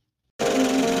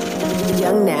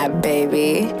 Young Nab,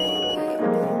 baby.